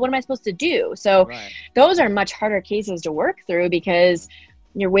like, well, what am I supposed to do? So those are much harder cases to work through because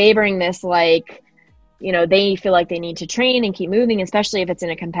you're wavering this, they feel like they need to train and keep moving, especially if it's in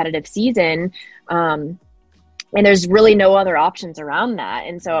a competitive season. And there's really no other options around that.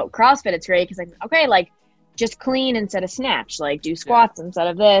 And so CrossFit, it's great because just clean instead of snatch, do squats instead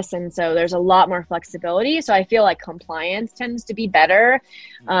of this. And so there's a lot more flexibility. So I feel like compliance tends to be better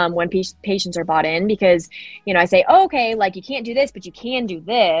when patients are bought in because, I say, oh, okay, you can't do this, but you can do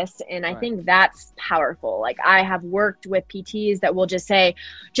this. And I think that's powerful. I have worked with PTs that will just say,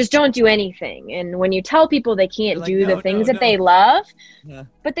 just don't do anything. And when you tell people they can't do the things that they love,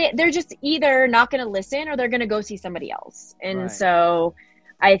 but they're just either not going to listen or they're going to go see somebody else. And so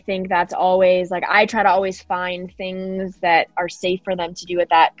I think that's always like, I try to always find things that are safe for them to do at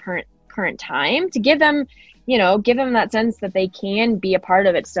that current time, to give them, give them that sense that they can be a part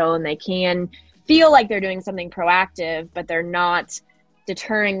of it still, and they can feel like they're doing something proactive, but they're not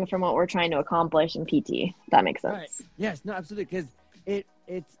deterring from what we're trying to accomplish in PT. If that makes sense. Right. Yes, no, absolutely. Because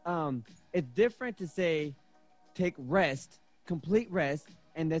it's different to say take rest, complete rest,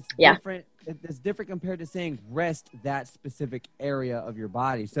 and that's different. It's different compared to saying rest that specific area of your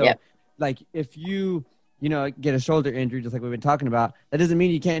body. So, like if you get a shoulder injury, just like we've been talking about, that doesn't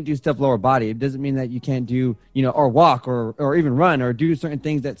mean you can't do stuff lower body. It doesn't mean that you can't do, or walk or even run or do certain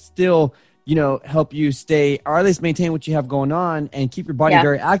things that still, help you stay, or at least maintain what you have going on and keep your body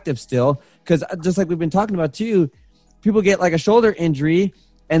very active still. Because just like we've been talking about too, people get like a shoulder injury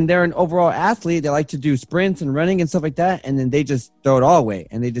and they're an overall athlete. They like to do sprints and running and stuff like that. And then they just throw it all away.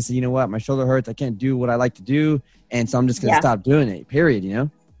 And they just say, you know what, my shoulder hurts. I can't do what I like to do. And so I'm just going to stop doing it, period,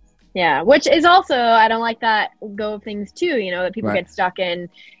 Yeah, which is also, I don't like that go of things too, that people get stuck in.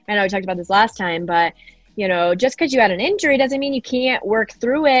 I know we talked about this last time, but, just because you had an injury doesn't mean you can't work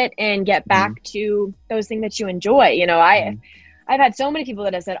through it and get back to those things that you enjoy. I've had so many people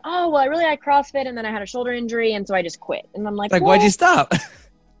that have said, oh, well, I really like CrossFit and then I had a shoulder injury and so I just quit. And I'm like, why'd you stop?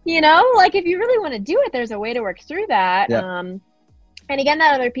 Like if you really want to do it, there's a way to work through that. Yeah. And again,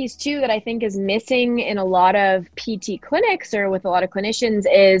 that other piece too that I think is missing in a lot of PT clinics or with a lot of clinicians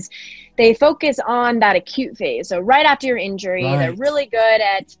is they focus on that acute phase. So right after your injury, they're really good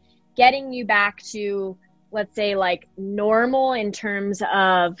at getting you back to, let's say, like normal in terms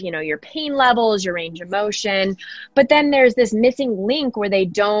of, your pain levels, your range of motion. But then there's this missing link where they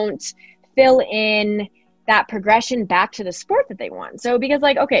don't fill in that progression back to the sport that they want. So because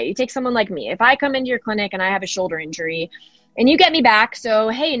okay, you take someone like me, if I come into your clinic and I have a shoulder injury and you get me back, so,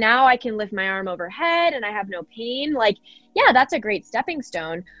 hey, now I can lift my arm overhead and I have no pain. That's a great stepping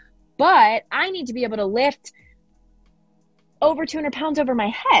stone, but I need to be able to lift over 200 pounds over my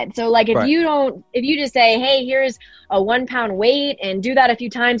head. So if you just say, hey, here's a 1 pound weight and do that a few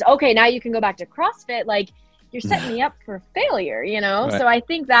times, okay, now you can go back to CrossFit. You're setting me up for failure, Right. So I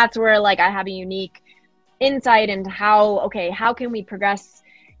think that's where I have a unique insight into how can we progress,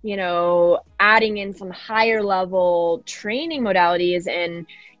 adding in some higher level training modalities and,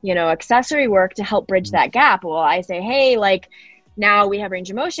 accessory work to help bridge that gap. Well, I say, hey, now we have range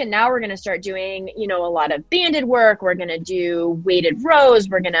of motion. Now we're going to start doing, a lot of banded work. We're going to do weighted rows.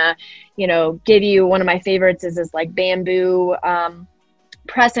 We're going to, give you, one of my favorites is this bamboo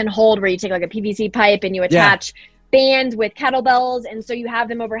press and hold where you take a PVC pipe and you attach bands with kettlebells. And so you have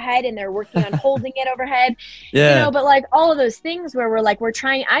them overhead and they're working on holding it overhead, but all of those things where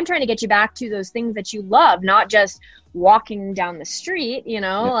I'm trying to get you back to those things that you love, not just walking down the street,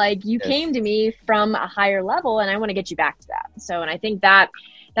 you came to me from a higher level and I want to get you back to that. So, and I think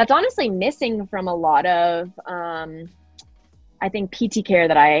that's honestly missing from a lot of, I think PT care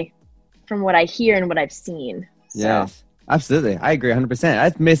from what I hear and what I've seen. So. Yes, absolutely. I agree 100%.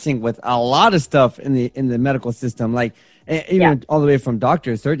 That's missing with a lot of stuff in the medical system, even all the way from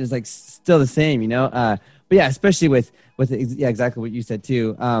doctors, surgeons, still the same, but especially with exactly what you said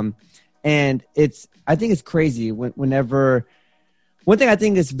too. And I think it's crazy whenever, one thing I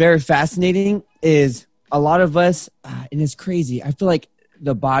think is very fascinating is a lot of us, and it's crazy. I feel like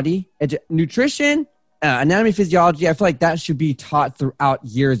the body, nutrition, anatomy, physiology, I feel like that should be taught throughout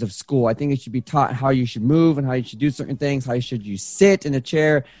years of school. I think it should be taught how you should move and how you should do certain things. How should you sit in a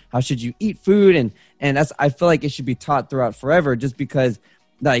chair? How should you eat food? And I feel like it should be taught throughout forever, just because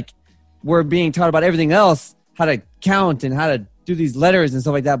we're being taught about everything else, how to count and how to do these letters and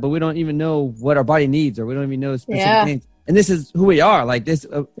stuff like that, but we don't even know what our body needs, or we don't even know specific things. And this is who we are.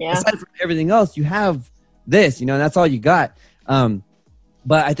 Aside from everything else, you have this, and that's all you got.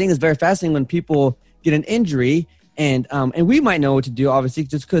 But I think it's very fascinating when people get an injury and we might know what to do, obviously,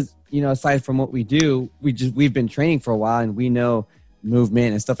 just because, aside from what we do, we've been training for a while and we know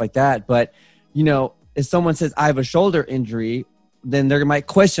movement and stuff like that. But, if someone says I have a shoulder injury, then they might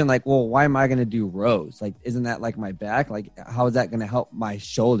question well, why am I going to do rows? Isn't that my back? How is that going to help my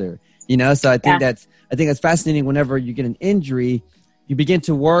shoulder? So I think that's fascinating. Whenever you get an injury, you begin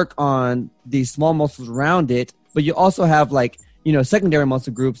to work on these small muscles around it, but you also have secondary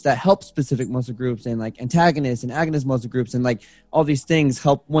muscle groups that help specific muscle groups, and antagonists and agonist muscle groups, and all these things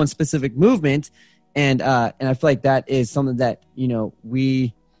help one specific movement. And I feel like that is something that,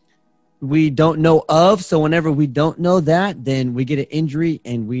 we don't know of. So whenever we don't know that, then we get an injury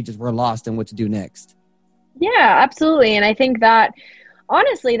and we're lost in what to do next. Yeah, absolutely. And I think that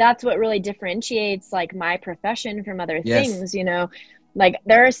honestly, that's what really differentiates my profession from other things. like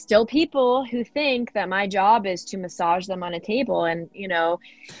there are still people who think that my job is to massage them on a table. And,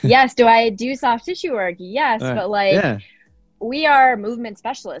 yes, do I do soft tissue work? Yes. But like, yeah. we are movement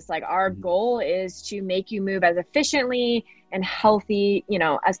specialists. Like our goal is to make you move as efficiently and healthy,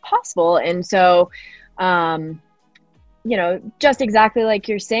 as possible. And so, just exactly like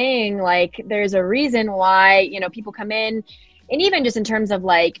you're saying, like there's a reason why, people come in. And even just in terms of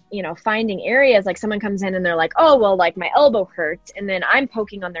like, finding areas, like someone comes in and they're like, oh, well, like my elbow hurts. And then I'm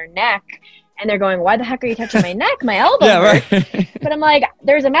poking on their neck and they're going, why the heck are you touching my neck? My elbow hurts. Right. But I'm like,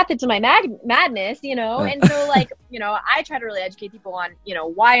 there's a method to my madness, And so like, I try to really educate people on,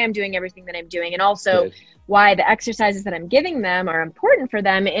 why I'm doing everything that I'm doing. And also why the exercises that I'm giving them are important for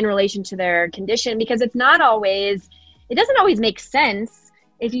them in relation to their condition, because it doesn't always make sense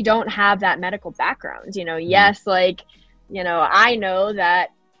if you don't have that medical background, yes, like, I know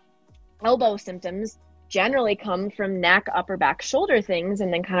that elbow symptoms generally come from neck, upper back, shoulder things,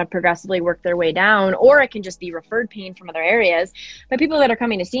 and then kind of progressively work their way down, or it can just be referred pain from other areas. But people that are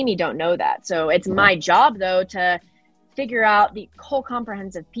coming to see me don't know that. So it's my job, though, to figure out the whole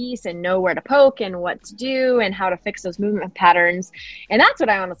comprehensive piece and know where to poke and what to do and how to fix those movement patterns. And that's what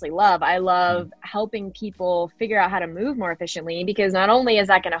I honestly love. I love helping people figure out how to move more efficiently, because not only is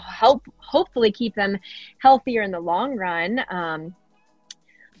that going to hopefully keep them healthier in the long run,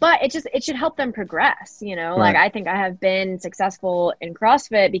 but it should help them progress, Like I think I have been successful in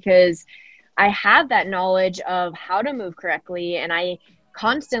CrossFit because I have that knowledge of how to move correctly. And I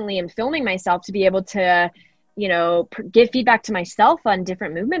constantly am filming myself to be able to give feedback to myself on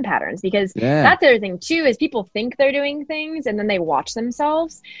different movement patterns, because that's the other thing too, is people think they're doing things and then they watch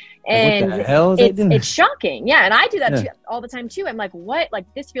themselves and what the hell is it's shocking. Yeah. And I do that too, all the time too. I'm like, what? Like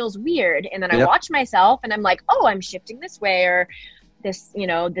this feels weird. And then I watch myself and I'm like, oh, I'm shifting this way, or this,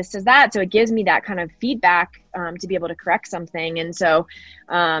 this is that. So it gives me that kind of feedback to be able to correct something. And so,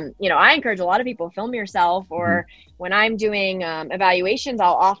 I encourage a lot of people, film yourself, or when I'm doing evaluations,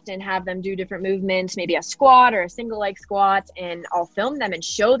 I'll often have them do different movements, maybe a squat or a single leg squat, and I'll film them and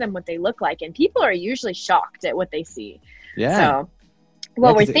show them what they look like. And people are usually shocked at what they see. Yeah. So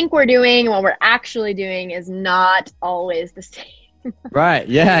what we think we're doing and what we're actually doing is not always the same. Right.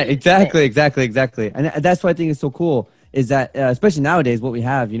 Yeah, exactly. And that's why I think it's so cool, is that especially nowadays, what we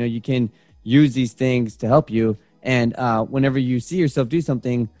have, you can use these things to help you. And whenever you see yourself do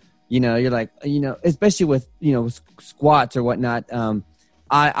something, you're like, especially with, squats or whatnot,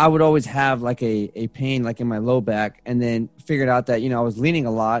 I would always have like a pain like in my low back, and then figured out that, I was leaning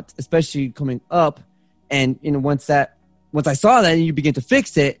a lot, especially coming up. And, once I saw that, you begin to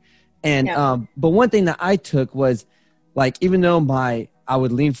fix it. And, but one thing that I took was like, even though I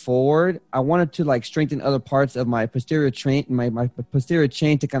would lean forward, I wanted to like strengthen other parts of my posterior chain, my posterior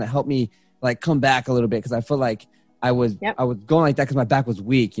chain, to kind of help me like come back a little bit. Cause I felt like I was going like that because my back was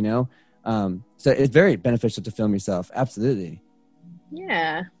weak, So it's very beneficial to film yourself. Absolutely.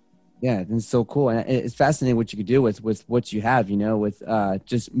 Yeah. Yeah. It's so cool. And it's fascinating what you could do with what you have, with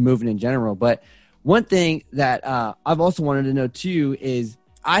just moving in general. But one thing that I've also wanted to know too is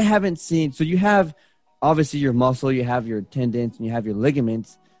I haven't seen, so you have obviously your muscle, you have your tendons, and you have your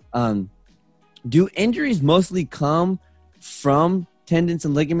ligaments. Do injuries mostly come from tendons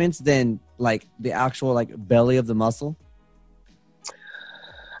and ligaments than like the actual like belly of the muscle?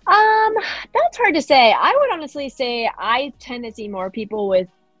 That's hard to say. I would honestly say I tend to see more people with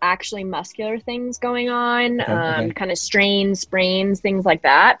actually muscular things going on, kind of strains, sprains, things like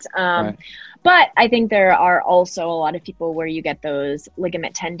that. Right. But I think there are also a lot of people where you get those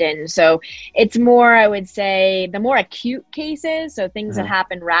ligament tendons. So it's more, I would say, the more acute cases, so things that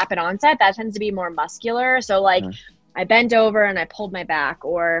happen rapid onset, that tends to be more muscular. So like I bent over and I pulled my back,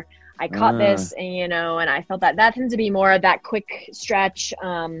 or I caught this and, and I felt that tends to be more of that quick stretch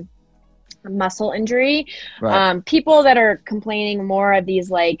muscle injury. Right. People that are complaining more of these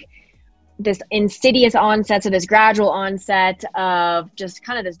like this insidious onset, so this gradual onset of just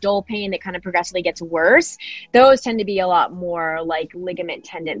kind of this dull pain that kind of progressively gets worse, those tend to be a lot more like ligament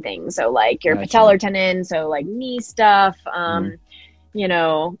tendon things. So like your patellar tendon, so like knee stuff, I don't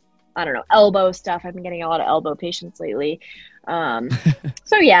know, elbow stuff. I've been getting a lot of elbow patients lately.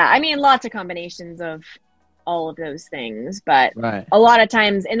 So yeah, I mean, lots of combinations of all of those things, but a lot of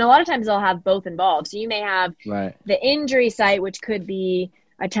times they'll have both involved. So you may have the injury site, which could be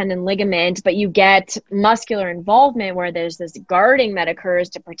a tendon ligament, but you get muscular involvement where there's this guarding that occurs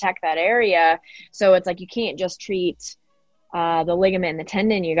to protect that area. So it's like you can't just treat the ligament and the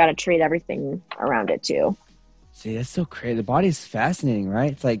tendon. You got to treat everything around it too. See, that's so crazy. The body's fascinating,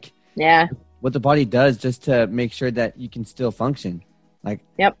 right? It's like what the body does just to make sure that you can still function. Like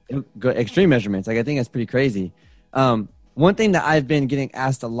extreme measurements. Like I think that's pretty crazy. one thing that I've been getting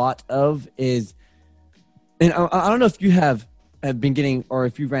asked a lot of is, and I don't know if you have been getting, or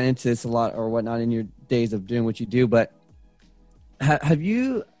if you ran into this a lot or whatnot in your days of doing what you do, but have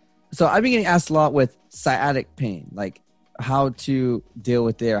you, so I've been getting asked a lot with sciatic pain, like how to deal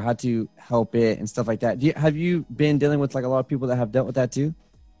with it or how to help it and stuff like that. Have you been dealing with like a lot of people that have dealt with that too?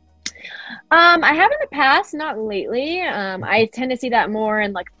 I have in the past, not lately. I tend to see that more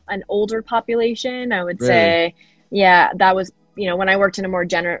in like an older population. I would say, yeah, that was, when I worked in a more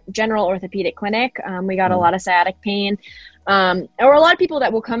general orthopedic clinic, we got a lot of sciatic pain. Or a lot of people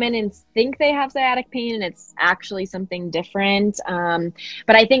that will come in and think they have sciatic pain and it's actually something different.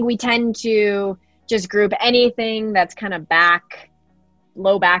 But I think we tend to just group anything that's kind of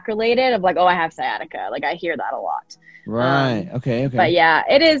low back related of like, oh, I have sciatica. Like I hear that a lot. Right. Okay. But yeah,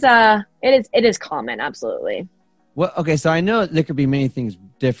 it is common. Absolutely. Well, okay. So I know there could be many things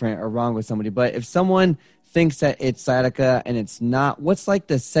different or wrong with somebody, but if someone thinks that it's sciatica and it's not, what's like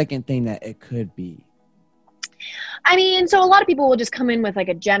the second thing that it could be? I mean, so a lot of people will just come in with like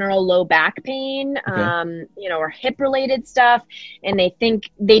a general low back pain, or hip related stuff. And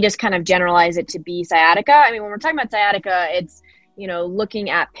they just kind of generalize it to be sciatica. I mean, when we're talking about sciatica, it's,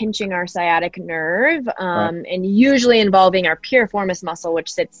 looking at pinching our sciatic nerve, and usually involving our piriformis muscle,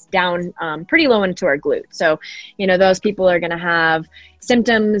 which sits down pretty low into our glute. So, those people are going to have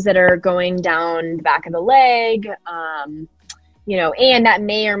symptoms that are going down the back of the leg, and that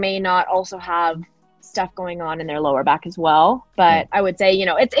may or may not also have stuff going on in their lower back as well. But I would say,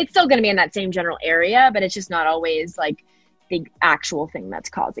 it's still going to be in that same general area, but it's just not always like the actual thing that's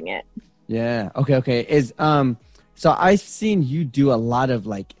causing it. Yeah. Okay. So I've seen you do a lot of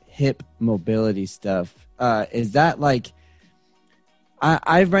like hip mobility stuff. Is that like,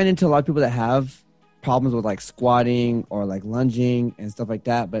 I've run into a lot of people that have problems with like squatting or like lunging and stuff like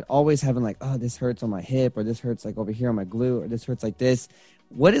that, but always having like, oh, this hurts on my hip, or this hurts like over here on my glute, or this hurts like this.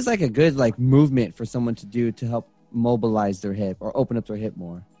 What is like a good like movement for someone to do to help mobilize their hip or open up their hip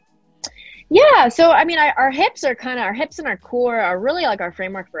more? Yeah. So, I mean, our hips and our core are really like our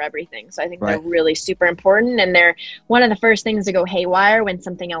framework for everything. So I think they're really super important, and they're one of the first things to go haywire when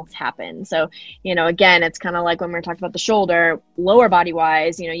something else happens. So, again, it's kind of like when we're talking about the shoulder, lower body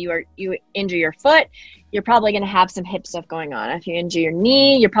wise, you injure your foot, you're probably going to have some hip stuff going on. If you injure your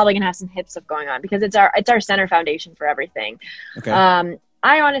knee, you're probably going to have some hip stuff going on because it's our center foundation for everything. Okay.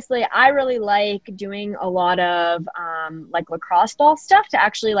 I really like doing a lot of like lacrosse ball stuff to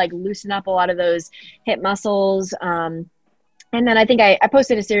actually like loosen up a lot of those hip muscles. And then I think I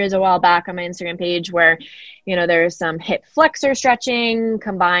posted a series a while back on my Instagram page where, there's some hip flexor stretching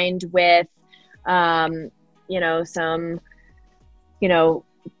combined with, some,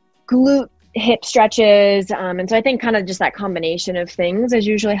 glute hip stretches. And so I think kind of just that combination of things is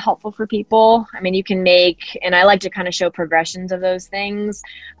usually helpful for people. I mean, you can and I like to kind of show progressions of those things.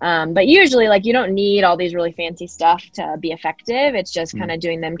 But usually like you don't need all these really fancy stuff to be effective. It's just kind of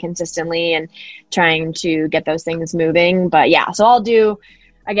doing them consistently and trying to get those things moving. But yeah, so I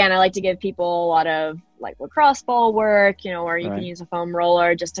like to give people a lot of like lacrosse ball work, or you can use a foam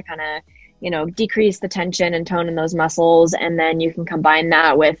roller just to kind of, decrease the tension and tone in those muscles. And then you can combine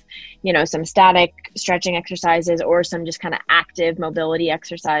that with, some static stretching exercises or some just kind of active mobility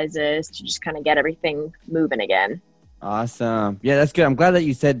exercises to just kind of get everything moving again. Awesome. Yeah, that's good. I'm glad that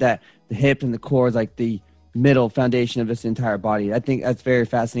you said that the hip and the core is like the middle foundation of this entire body. I think that's very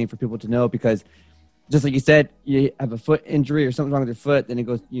fascinating for people to know because just like you said, you have a foot injury or something wrong with your foot, then it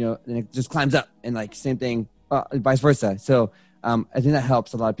goes, then it just climbs up, and like same thing, vice versa. So I think that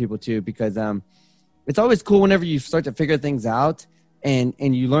helps a lot of people too, because it's always cool whenever you start to figure things out and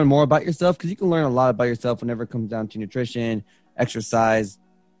you learn more about yourself, because you can learn a lot about yourself whenever it comes down to nutrition, exercise,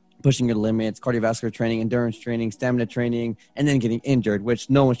 pushing your limits, cardiovascular training, endurance training, stamina training, and then getting injured, which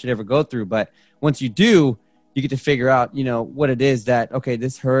no one should ever go through. But once you do, you get to figure out, what it is that, okay,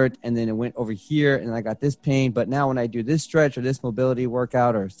 this hurt and then it went over here and I got this pain. But now when I do this stretch or this mobility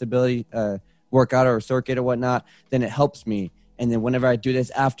workout or stability workout or circuit or whatnot, then it helps me. And then whenever I do this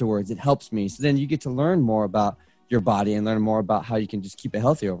afterwards, it helps me. So then you get to learn more about your body and learn more about how you can just keep it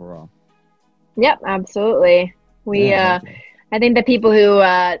healthy overall. Yep, absolutely. I think the people who,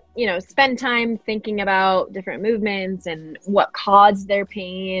 spend time thinking about different movements and what caused their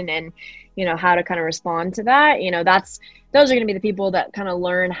pain and, how to kind of respond to that, those are going to be the people that kind of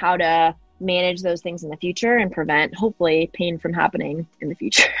learn how to manage those things in the future and prevent, hopefully, pain from happening in the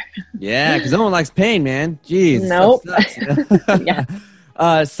future. Yeah, because no one likes pain, man. Jeez. Nope.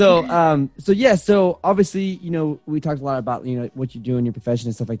 Yeah. So obviously, we talked a lot about, what you do in your profession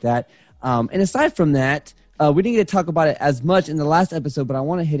and stuff like that. And aside from that, we didn't get to talk about it as much in the last episode, but I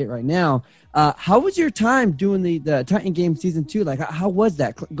want to hit it right now. How was your time doing the Titan Game season 2? Like, how was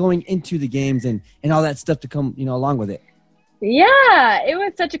that going into the games and all that stuff to come, along with it? Yeah, it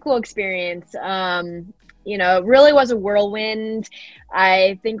was such a cool experience. It really was a whirlwind.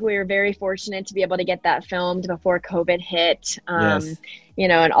 I think we were very fortunate to be able to get that filmed before COVID hit, Yes.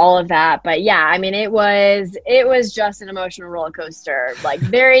 And all of that. But yeah, I mean, it was just an emotional roller coaster, like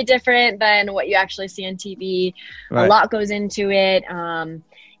very different than what you actually see on TV. Right. A lot goes into it,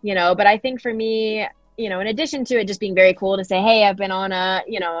 but I think for me, in addition to it just being very cool to say, hey, I've been on a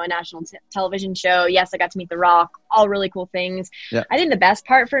national television show. Yes, I got to meet The Rock, all really cool things. Yeah. I think the best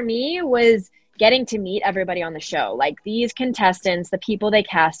part for me was getting to meet everybody on the show. Like these contestants, the people they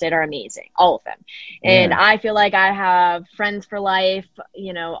casted are amazing, all of them. And I feel like I have friends for life,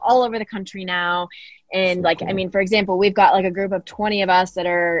 all over the country now. And So cool. I mean, for example, we've got like a group of 20 of us that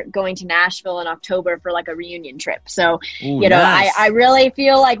are going to Nashville in October for like a reunion trip. So, Ooh, nice. I really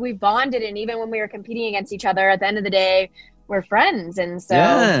feel like we bonded. And even when we were competing against each other, at the end of the day, we're friends. And so,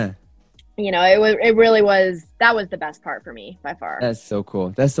 Yeah. it really was, that was the best part for me by far. That's so cool.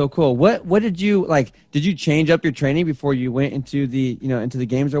 That's so cool. What did you like? Did you change up your training before you went into the, into the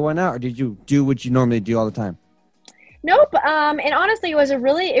games or whatnot? Or did you do what you normally do all the time? Nope. And honestly, it was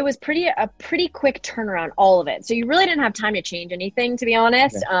a pretty quick turnaround, all of it. So you really didn't have time to change anything, to be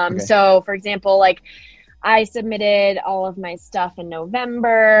honest. Okay. So for example, like I submitted all of my stuff in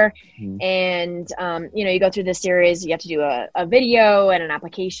November and, you go through this series, you have to do a video and an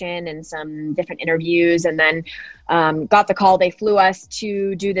application and some different interviews. And then, got the call, they flew us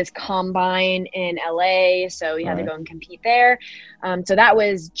to do this combine in LA. So we had to go and compete there. So that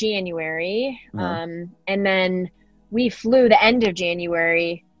was January. And then we flew the end of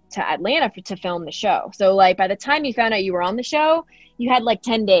January to Atlanta to film the show. So like by the time you found out you were on the show, you had like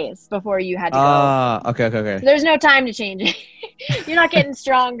 10 days before you had to go. Okay. So there's no time to change it. You're not getting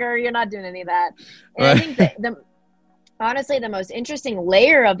stronger. You're not doing any of that. And I think that honestly, the most interesting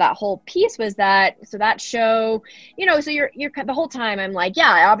layer of that whole piece was that show, so you're the whole time I'm like, yeah,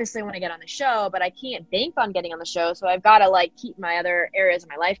 I obviously want to get on the show, but I can't bank on getting on the show. So I've got to like keep my other areas of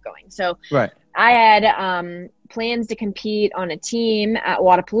my life going. So I had plans to compete on a team at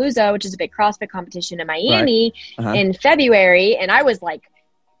Wodapalooza, which is a big CrossFit competition in Miami in February. And I was like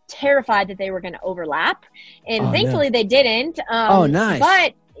terrified that they were going to overlap. And thankfully they didn't.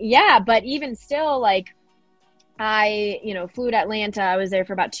 Nice. But even still, like, I, flew to Atlanta. I was there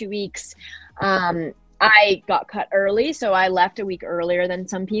for about 2 weeks. I got cut early, so I left a week earlier than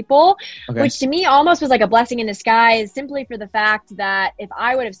some people, which to me almost was like a blessing in disguise, simply for the fact that if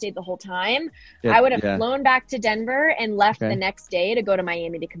I would have stayed the whole time, I would have flown back to Denver and left the next day to go to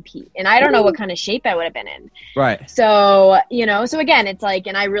Miami to compete. And I don't know what kind of shape I would have been in. Right. So, so again, it's like,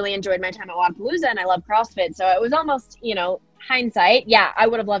 and I really enjoyed my time at Wodapalooza and I love CrossFit. So it was almost, hindsight, I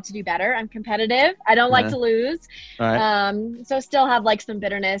would have loved to do better. I'm competitive. I don't like to lose. So still have like some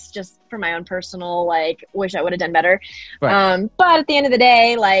bitterness just for my own personal, like, wish I would have done better. But at the end of the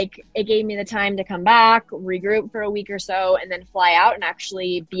day, like, it gave me the time to come back, regroup for a week or so, and then fly out and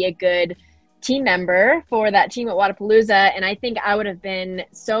actually be a good team member for that team at Wodapalooza. And I think I would have been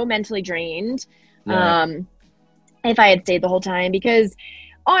so mentally drained if I had stayed the whole time, because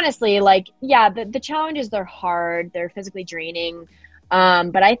honestly, like, the challenges, they're hard, they're physically draining.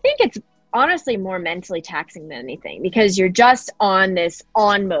 But I think it's honestly more mentally taxing than anything, because you're just on this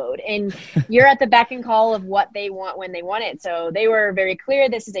on mode and you're at the beck and call of what they want when they want it. So they were very clear.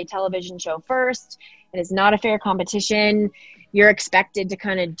 This is a television show first. It is not a fair competition. You're expected to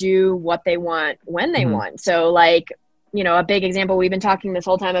kind of do what they want when they want. So like, a big example, we've been talking this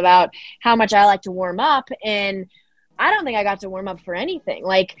whole time about how much I like to warm up, and I don't think I got to warm up for anything.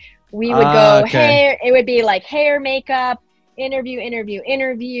 Like, we would go hair, it would be like hair, makeup,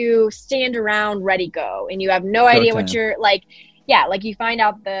 interview, stand around, ready, go. And you have no idea what you're like. Yeah. Like, you find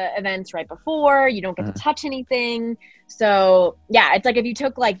out the events right before, you don't get to touch anything. So it's like, if you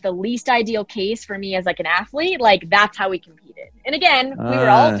took like the least ideal case for me as like an athlete, like, that's how we competed. And again, we were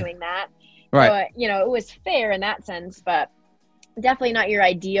all doing that. Right. So, it was fair in that sense, but definitely not your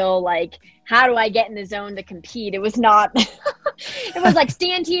ideal, like, how do I get in the zone to compete? It was not, it was like,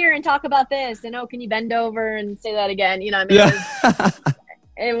 stand here and talk about this. And, can you bend over and say that again? It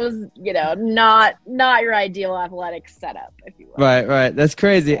was, not your ideal athletic setup, if you will. Right. That's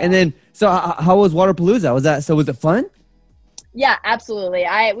crazy. And then, so how was Wodapalooza? Was it fun? Yeah, absolutely.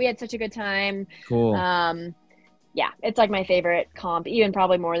 We had such a good time. Cool. It's like my favorite comp, even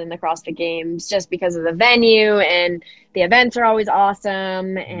probably more than the CrossFit Games, just because of the venue, and the events are always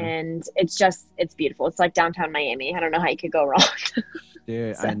awesome. And it's beautiful. It's like downtown Miami. I don't know how you could go wrong.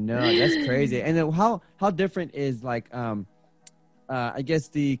 Dude, I know, that's crazy. And then how different is like I guess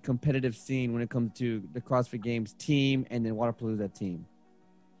the competitive scene when it comes to the CrossFit Games team and then Wodapalooza team?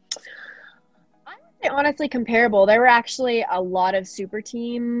 I would say honestly comparable. There were actually a lot of super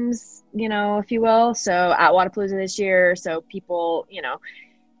teams, if you will. So at Wodapalooza this year, so people,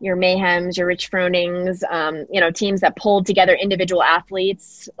 your Mayhems, your Rich Fronings, teams that pulled together individual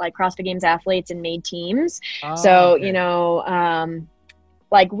athletes, like CrossFit Games athletes, and made teams. So, okay.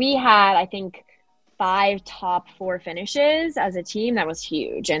 Like we had, I think, 5 top 4 finishes as a team. That was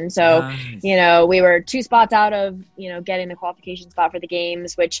huge. And so, nice. We were 2 spots out of, getting the qualification spot for the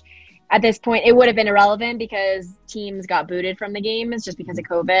games, which at this point it would have been irrelevant because teams got booted from the games just because of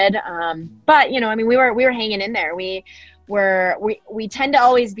COVID. But, we were hanging in there. We tend to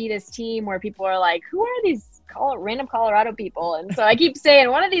always be this team where people are like, who are these random Colorado people? And so I keep saying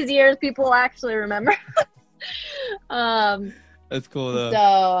one of these years people will actually remember. That's cool though.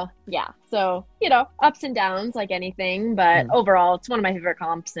 So yeah. So, ups and downs like anything, but overall it's one of my favorite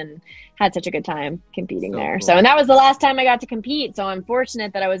comps and had such a good time competing there. Cool. So, and that was the last time I got to compete. So I'm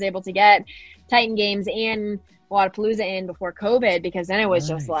fortunate that I was able to get Titan Games and Wodapalooza in before COVID, because then it was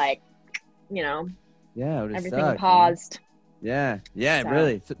just like, everything sucked, paused. Man. Yeah, so.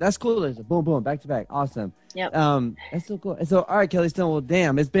 Really. So that's cool. It's boom, boom, back to back. Awesome. Yep. That's so cool. And so, all right, Kelly Stone. Well,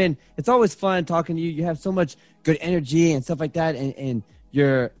 damn, it's always fun talking to you. You have so much good energy and stuff like that. And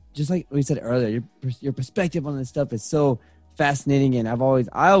you're just like we said earlier, your perspective on this stuff is so fascinating. And I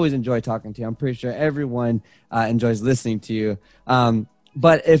always enjoy talking to you. I'm pretty sure everyone enjoys listening to you.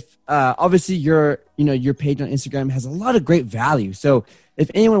 But if obviously your page on Instagram has a lot of great value. So if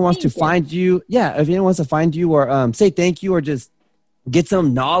anyone wants to find you, or say thank you or just get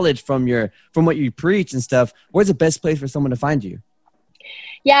some knowledge from what you preach and stuff, where's the best place for someone to find you?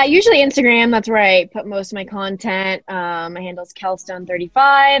 Yeah, usually Instagram. That's where I put most of my content. My handle is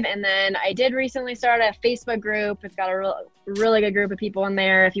kelstone35. And then I did recently start a Facebook group. It's got a really good group of people in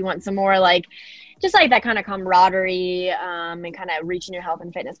there if you want some more just like that kind of camaraderie and kind of reaching your health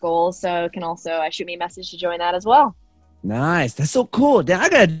and fitness goals. So you can also shoot me a message to join that as well. Nice. That's so cool. Damn, I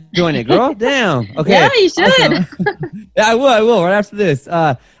got to join it, girl. Damn. Okay. Yeah, you should. Awesome. Yeah, I will right after this.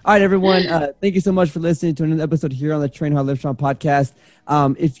 All right, everyone. Thank you so much for listening to another episode here on the Train Hard Live Strong podcast.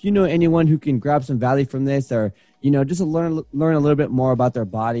 If you know anyone who can grab some value from this, or, just to learn a little bit more about their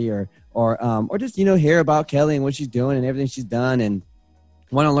body or just, hear about Kelly and what she's doing and everything she's done and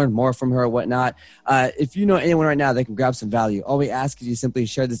want to learn more from her or whatnot, if you know anyone right now that can grab some value, all we ask is you simply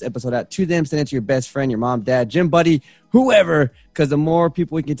share this episode out to them, send it to your best friend, your mom, dad, gym buddy, whoever, because the more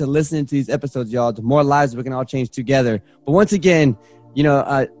people we get to listen to these episodes, y'all, the more lives we can all change together. But once again,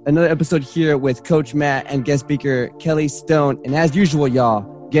 another episode here with Coach Matt and guest speaker Kelly Stone. And as usual,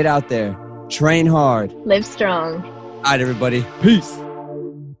 y'all, get out there, train hard, live strong. All right, everybody. Peace.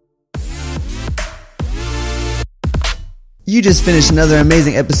 You just finished another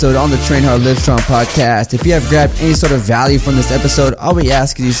amazing episode on the Train Hard Live Strong podcast. If you have grabbed any sort of value from this episode, all we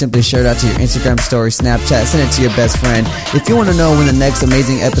ask is you simply share it out to your Instagram story, Snapchat, send it to your best friend. If you want to know when the next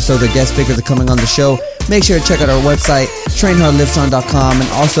amazing episode or guest speakers are coming on the show, make sure to check out our website, trainhardlivestrong.com. And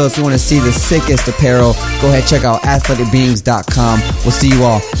also, if you want to see the sickest apparel, go ahead and check out athleticbeings.com. We'll see you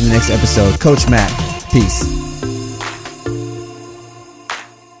all in the next episode. Coach Matt, peace.